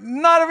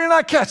not if you're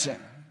not catching.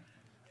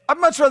 I'd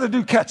much rather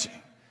do catching.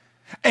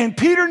 And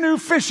Peter knew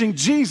fishing.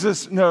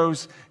 Jesus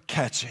knows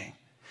catching.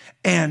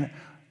 And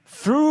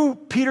through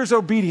Peter's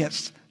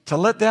obedience to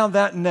let down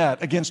that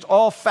net against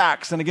all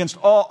facts and against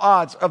all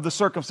odds of the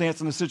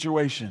circumstance and the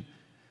situation,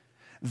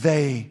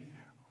 they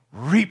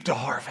reaped a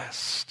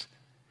harvest.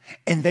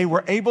 And they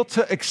were able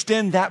to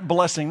extend that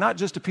blessing, not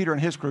just to Peter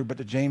and his crew, but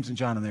to James and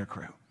John and their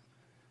crew.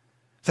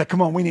 Said,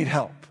 come on, we need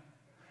help.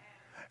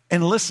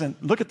 And listen,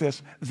 look at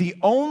this. The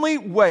only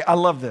way, I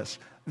love this,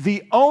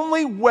 the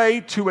only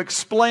way to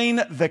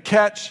explain the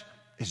catch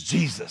is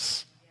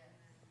Jesus.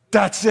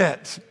 That's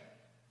it.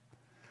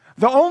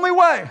 The only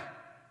way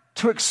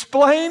to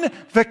explain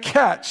the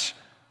catch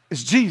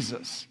is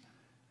Jesus.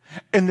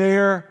 And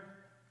there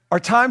are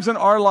times in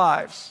our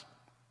lives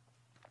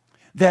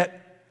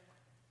that,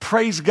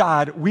 praise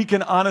God, we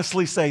can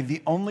honestly say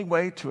the only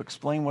way to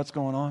explain what's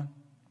going on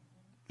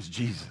is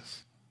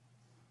Jesus.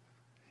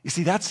 You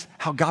see, that's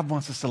how God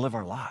wants us to live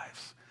our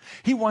lives.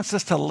 He wants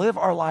us to live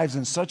our lives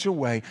in such a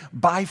way,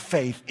 by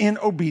faith, in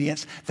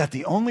obedience, that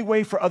the only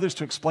way for others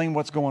to explain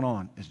what's going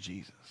on is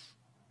Jesus.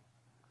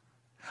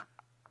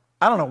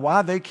 I don't know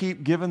why they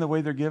keep giving the way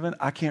they're giving.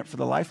 I can't for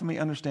the life of me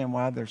understand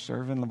why they're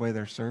serving the way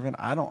they're serving.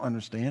 I don't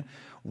understand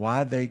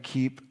why they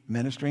keep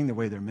ministering the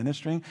way they're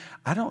ministering.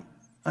 I don't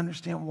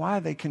understand why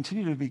they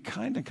continue to be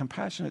kind and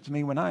compassionate to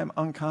me when I am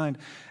unkind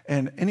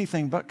and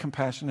anything but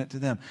compassionate to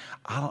them.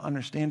 I don't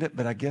understand it,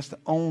 but I guess the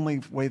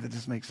only way that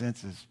this makes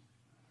sense is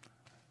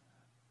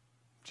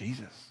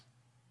Jesus.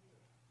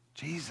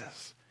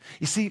 Jesus.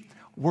 You see,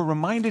 we're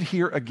reminded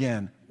here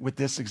again with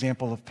this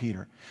example of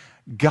Peter.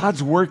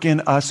 God's work in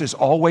us is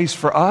always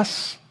for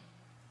us,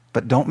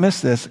 but don't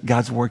miss this,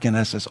 God's work in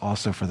us is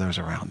also for those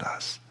around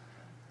us.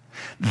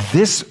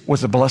 This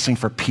was a blessing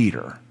for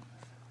Peter.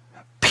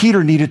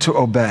 Peter needed to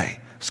obey.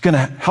 It's going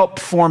to help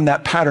form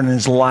that pattern in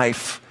his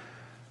life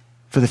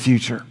for the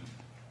future.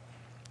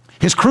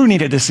 His crew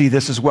needed to see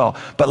this as well.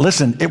 But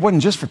listen, it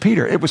wasn't just for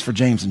Peter. It was for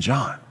James and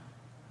John.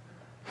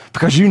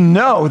 Because you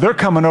know they're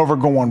coming over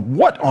going,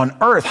 what on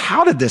earth?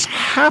 How did this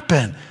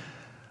happen?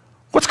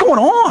 What's going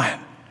on?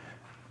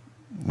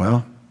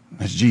 Well,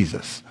 it's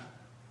Jesus.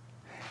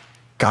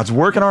 God's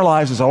work in our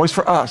lives is always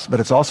for us, but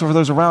it's also for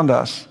those around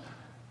us.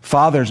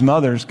 Fathers,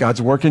 mothers,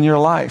 God's work in your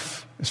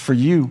life is for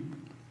you.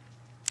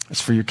 It's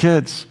for your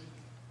kids.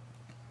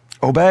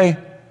 Obey.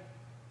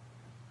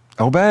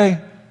 Obey.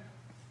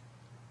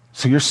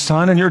 So your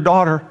son and your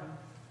daughter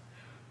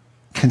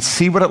can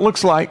see what it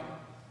looks like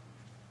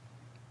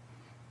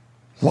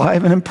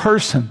live and in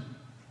person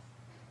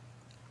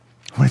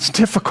when it's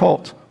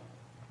difficult,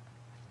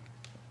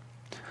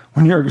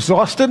 when you're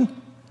exhausted,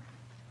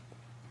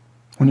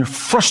 when you're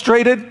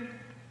frustrated,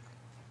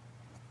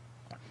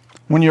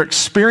 when you're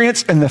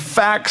experienced in the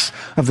facts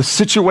of the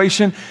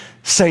situation,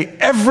 say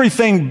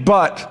everything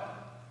but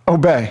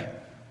obey.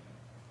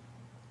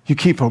 You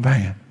keep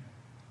obeying.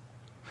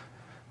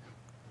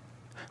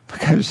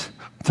 Because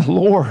the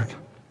Lord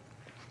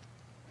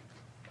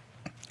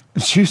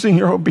is using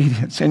your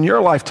obedience in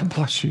your life to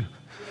bless you.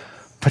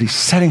 But He's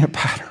setting a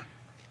pattern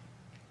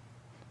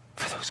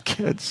for those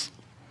kids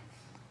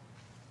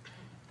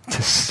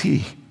to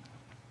see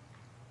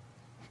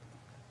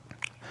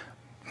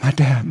my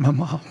dad, my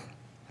mom.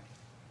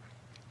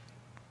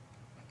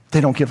 They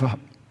don't give up.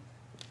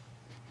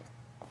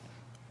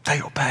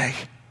 they obey.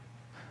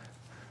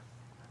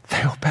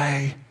 They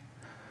obey.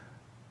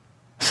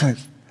 So,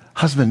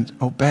 husband,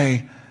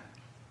 obey.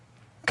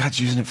 God's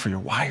using it for your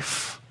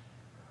wife.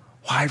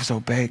 Wives,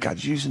 obey.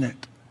 God's using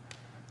it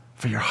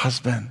for your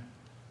husband.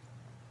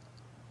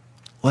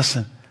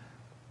 Listen,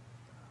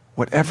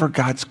 whatever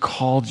God's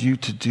called you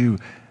to do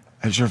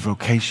as your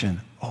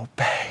vocation,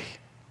 obey.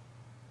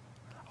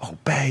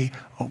 Obey,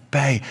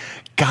 obey.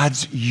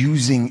 God's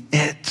using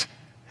it,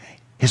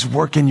 his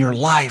work in your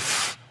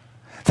life,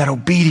 that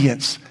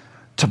obedience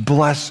to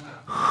bless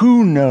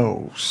who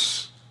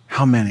knows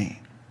how many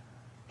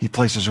he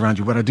places around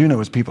you. What I do know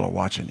is people are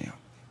watching you.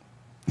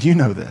 You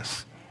know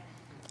this.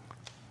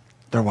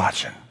 They're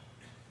watching.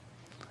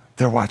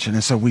 They're watching.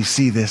 And so we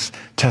see this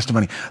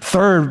testimony.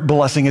 Third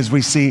blessing is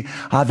we see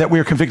that we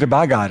are convicted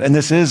by God. And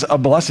this is a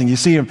blessing. You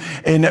see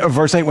in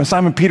verse 8, when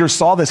Simon Peter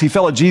saw this, he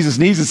fell at Jesus'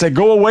 knees and said,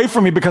 "Go away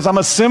from me because I'm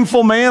a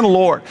sinful man,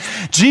 Lord."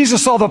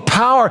 Jesus saw the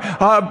power.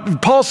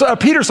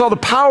 Peter saw the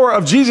power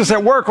of Jesus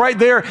at work right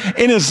there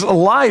in his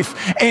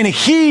life. And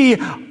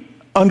he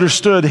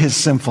understood his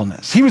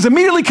sinfulness. He was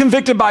immediately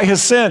convicted by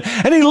his sin.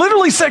 And he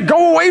literally said,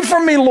 "Go away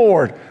from me,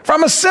 Lord, for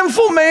I'm a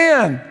sinful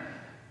man."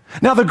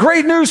 Now, the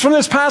great news from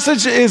this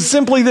passage is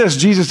simply this: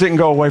 Jesus didn't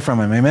go away from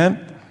him, amen?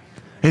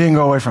 He didn't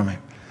go away from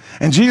him.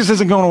 And Jesus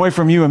isn't going away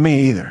from you and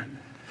me either.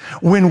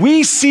 When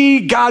we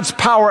see God's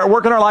power at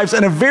work in our lives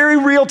in a very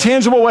real,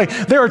 tangible way,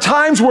 there are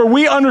times where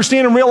we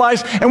understand and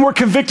realize and we're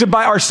convicted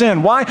by our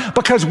sin. Why?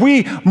 Because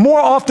we, more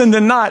often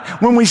than not,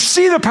 when we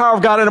see the power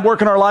of God at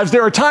work in our lives,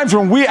 there are times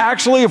when we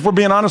actually, if we're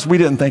being honest, we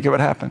didn't think it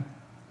would happen.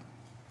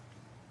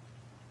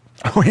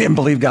 We didn't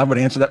believe God would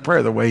answer that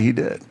prayer the way he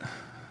did.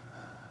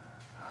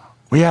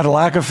 We had a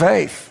lack of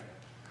faith.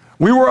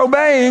 We were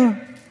obeying,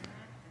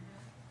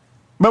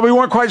 but we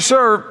weren't quite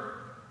sure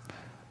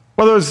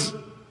whether it was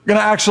going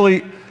to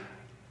actually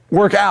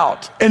work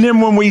out. And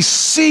then when we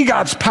see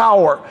God's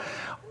power,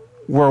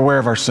 we're aware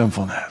of our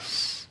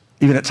sinfulness.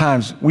 Even at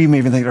times, we may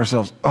even think to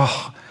ourselves,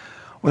 "Oh,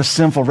 what a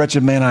sinful,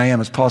 wretched man I am."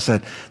 As Paul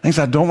said, "Things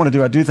I don't want to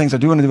do, I do. Things I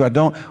do want to do, I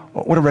don't.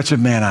 What a wretched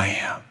man I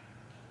am."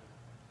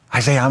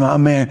 Isaiah,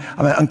 I'm an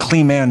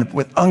unclean man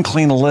with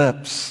unclean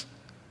lips.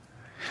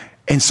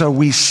 And so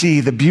we see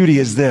the beauty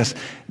is this: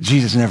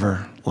 Jesus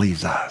never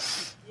leaves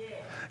us.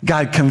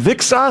 God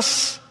convicts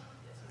us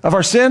of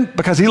our sin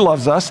because he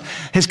loves us.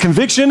 His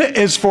conviction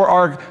is for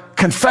our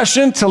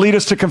confession to lead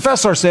us to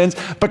confess our sins,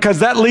 because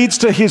that leads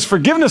to his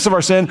forgiveness of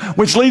our sin,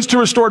 which leads to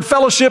restored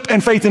fellowship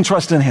and faith and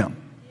trust in him,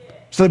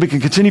 so that we can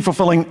continue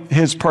fulfilling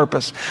his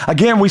purpose.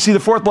 Again, we see the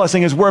fourth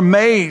blessing is we're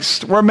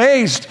amazed. We're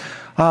amazed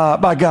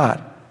by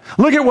God.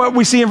 Look at what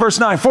we see in verse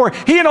 9. "For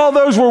he and all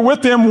those who were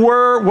with him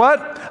were"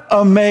 what?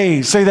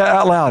 Amazed. Say that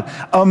out loud.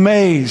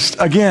 Amazed.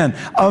 Again,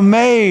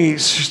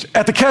 amazed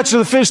at the catch of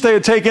the fish they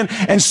had taken,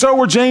 and so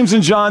were James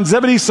and John,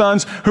 Zebedee's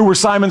sons, who were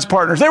Simon's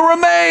partners. They were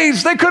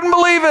amazed. They couldn't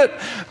believe it.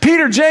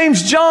 Peter,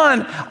 James,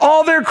 John,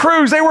 all their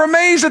crews, they were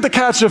amazed at the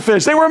catch of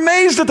fish. They were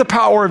amazed at the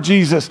power of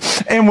Jesus.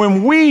 And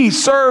when we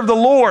serve the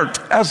Lord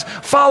as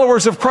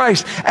followers of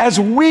Christ, as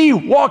we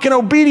walk in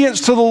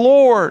obedience to the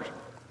Lord,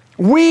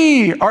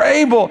 we are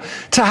able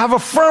to have a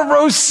front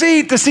row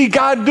seat to see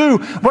God do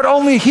what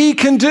only he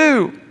can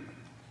do.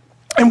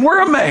 And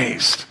we're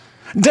amazed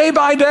day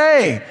by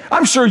day.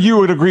 I'm sure you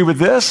would agree with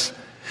this.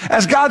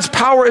 As God's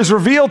power is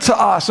revealed to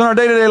us in our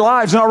day-to-day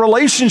lives, in our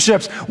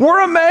relationships, we're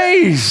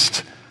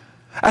amazed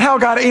at how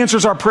God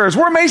answers our prayers.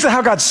 We're amazed at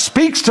how God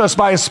speaks to us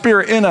by his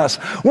Spirit in us.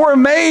 We're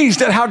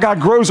amazed at how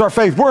God grows our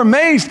faith. We're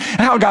amazed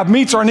at how God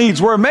meets our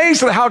needs. We're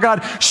amazed at how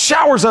God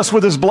showers us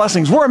with his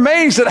blessings. We're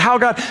amazed at how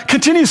God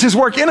continues his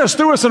work in us,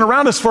 through us, and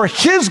around us for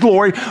his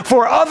glory,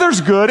 for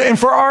others' good, and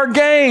for our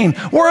gain.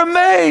 We're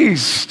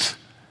amazed.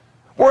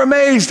 We're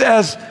amazed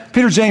as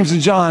Peter, James, and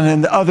John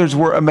and the others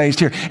were amazed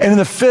here. And in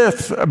the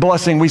fifth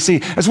blessing we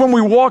see is when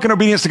we walk in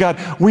obedience to God,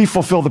 we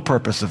fulfill the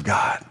purpose of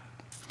God.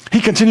 He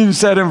continued and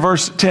said in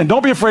verse 10,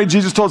 "Don't be afraid,"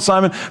 Jesus told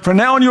Simon, "from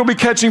now on you'll be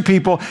catching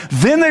people."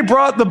 Then they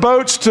brought the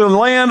boats to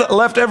land,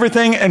 left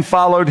everything, and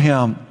followed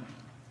him.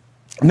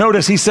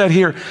 Notice he said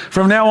here,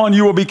 from now on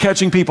you will be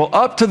catching people.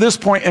 Up to this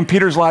point in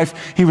Peter's life,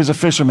 he was a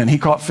fisherman. He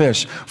caught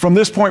fish. From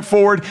this point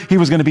forward, he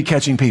was going to be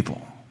catching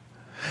people.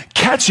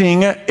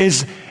 Catching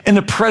is in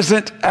the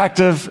present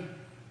active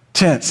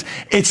tense.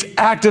 It's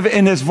active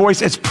in his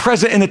voice. It's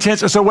present in the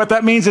tense. And so what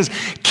that means is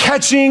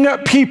catching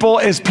people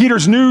is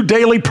Peter's new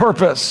daily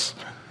purpose.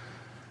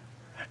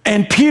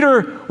 And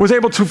Peter was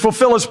able to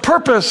fulfill his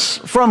purpose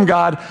from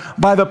God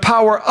by the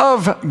power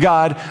of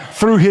God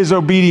through his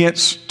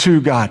obedience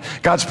to God.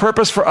 God's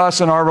purpose for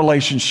us in our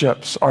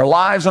relationships, our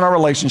lives and our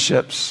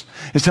relationships,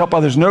 is to help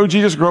others know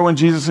Jesus, grow in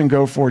Jesus, and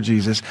go for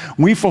Jesus.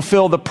 We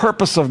fulfill the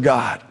purpose of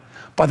God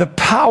by the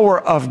power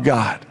of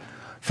God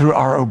through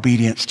our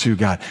obedience to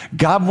God.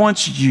 God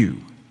wants you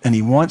and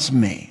he wants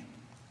me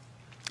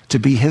to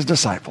be his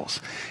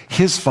disciples,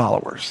 his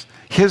followers,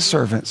 his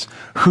servants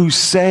who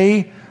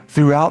say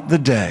throughout the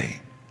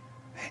day,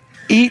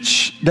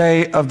 each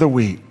day of the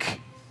week,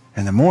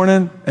 in the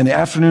morning, in the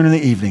afternoon, and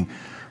the evening,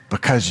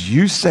 "Because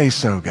you say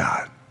so,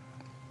 God,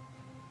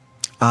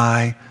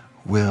 I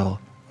will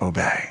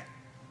obey."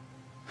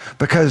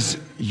 Because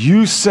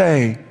you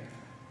say,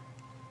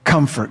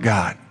 comfort,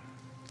 God,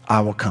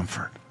 I will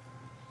comfort.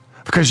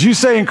 Because you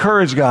say,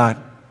 encourage,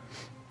 God,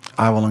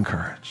 I will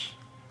encourage.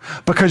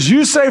 Because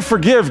you say,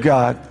 forgive,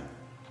 God,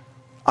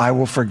 I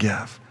will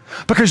forgive.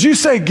 Because you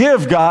say,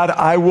 give, God,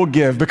 I will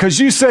give. Because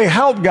you say,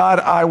 help, God,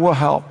 I will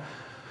help.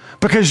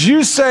 Because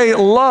you say,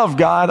 love,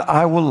 God,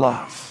 I will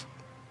love.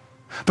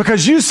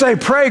 Because you say,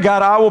 pray,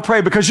 God, I will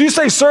pray. Because you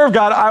say, serve,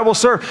 God, I will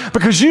serve.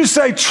 Because you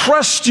say,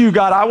 trust you,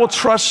 God, I will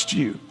trust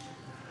you.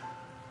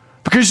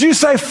 Because you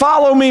say,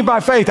 follow me by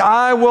faith,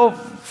 I will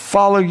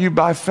follow you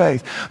by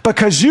faith.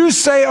 Because you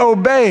say,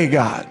 obey,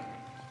 God,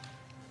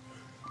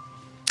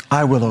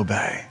 I will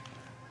obey.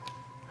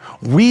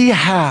 We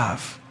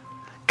have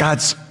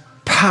God's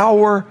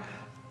power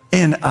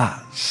in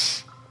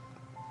us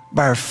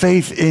by our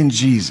faith in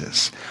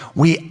Jesus.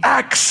 We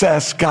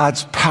access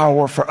God's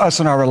power for us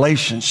in our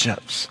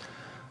relationships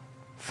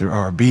through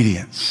our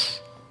obedience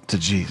to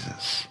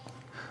Jesus.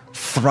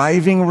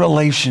 Thriving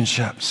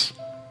relationships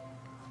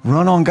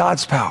run on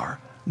God's power,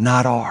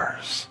 not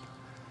ours.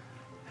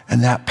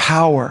 And that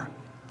power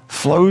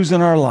flows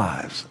in our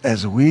lives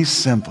as we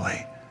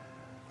simply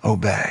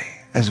obey,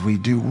 as we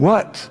do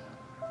what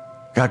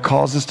God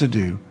calls us to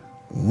do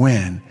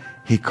when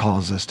He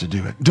calls us to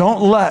do it.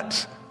 Don't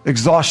let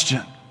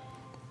exhaustion,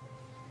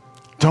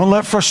 don't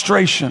let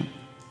frustration,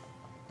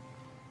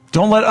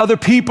 don't let other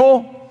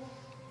people,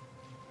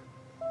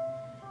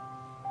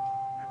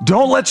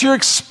 don't let your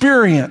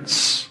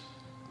experience,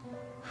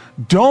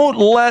 don't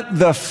let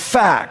the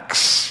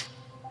facts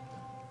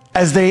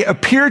as they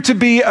appear to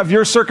be of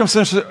your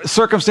circumstance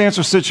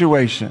or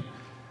situation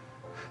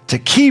to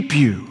keep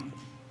you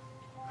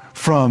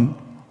from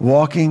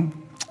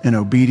walking in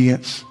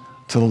obedience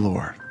to the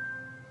Lord.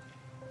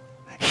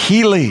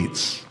 He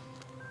leads,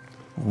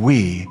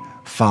 we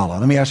follow.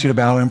 Let me ask you to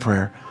bow in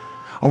prayer.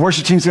 Our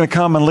worship team's going to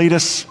come and lead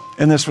us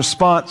in this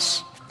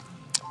response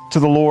to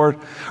the Lord.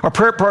 Our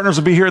prayer partners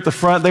will be here at the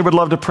front. They would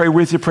love to pray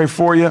with you, pray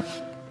for you,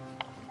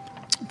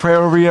 pray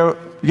over you.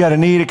 You got a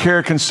need, a care,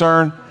 a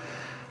concern.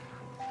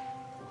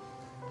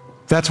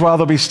 That's why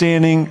they'll be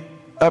standing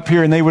up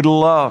here, and they would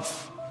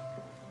love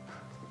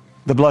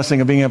the blessing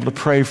of being able to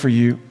pray for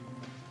you.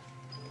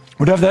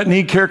 Whatever that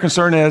need, care,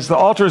 concern is, the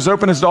altar is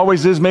open as it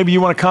always is. Maybe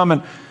you want to come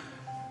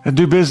and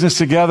do business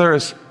together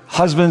as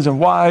husbands and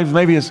wives,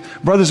 maybe as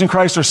brothers in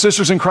Christ or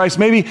sisters in Christ,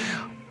 maybe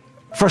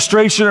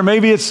frustration, or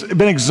maybe it's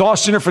been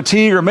exhaustion or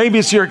fatigue, or maybe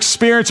it's your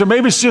experience, or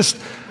maybe it's just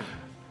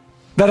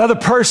that other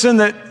person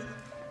that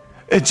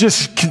it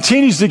just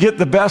continues to get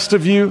the best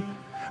of you.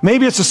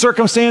 Maybe it's a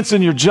circumstance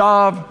in your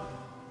job.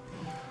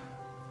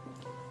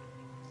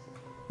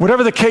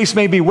 Whatever the case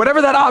may be,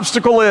 whatever that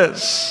obstacle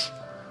is,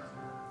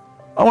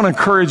 I want to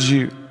encourage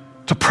you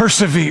to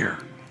persevere.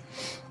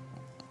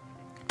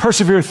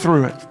 Persevere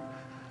through it.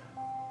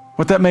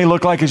 What that may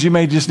look like is you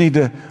may just need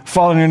to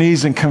fall on your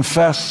knees and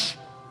confess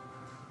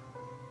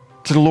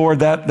to the Lord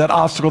that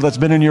obstacle that's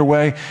been in your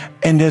way,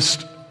 and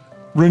just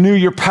renew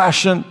your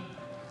passion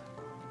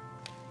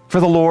for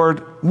the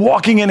Lord,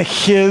 walking in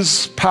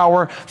His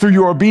power through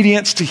your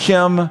obedience to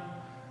Him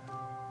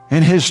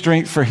and His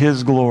strength for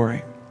His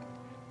glory.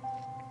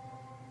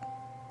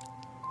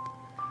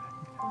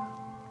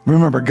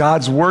 Remember,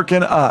 God's work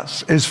in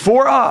us is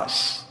for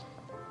us,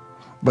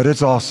 but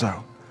it's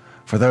also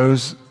for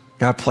those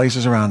God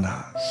places around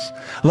us.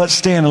 Let's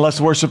stand and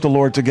let's worship the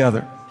Lord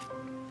together.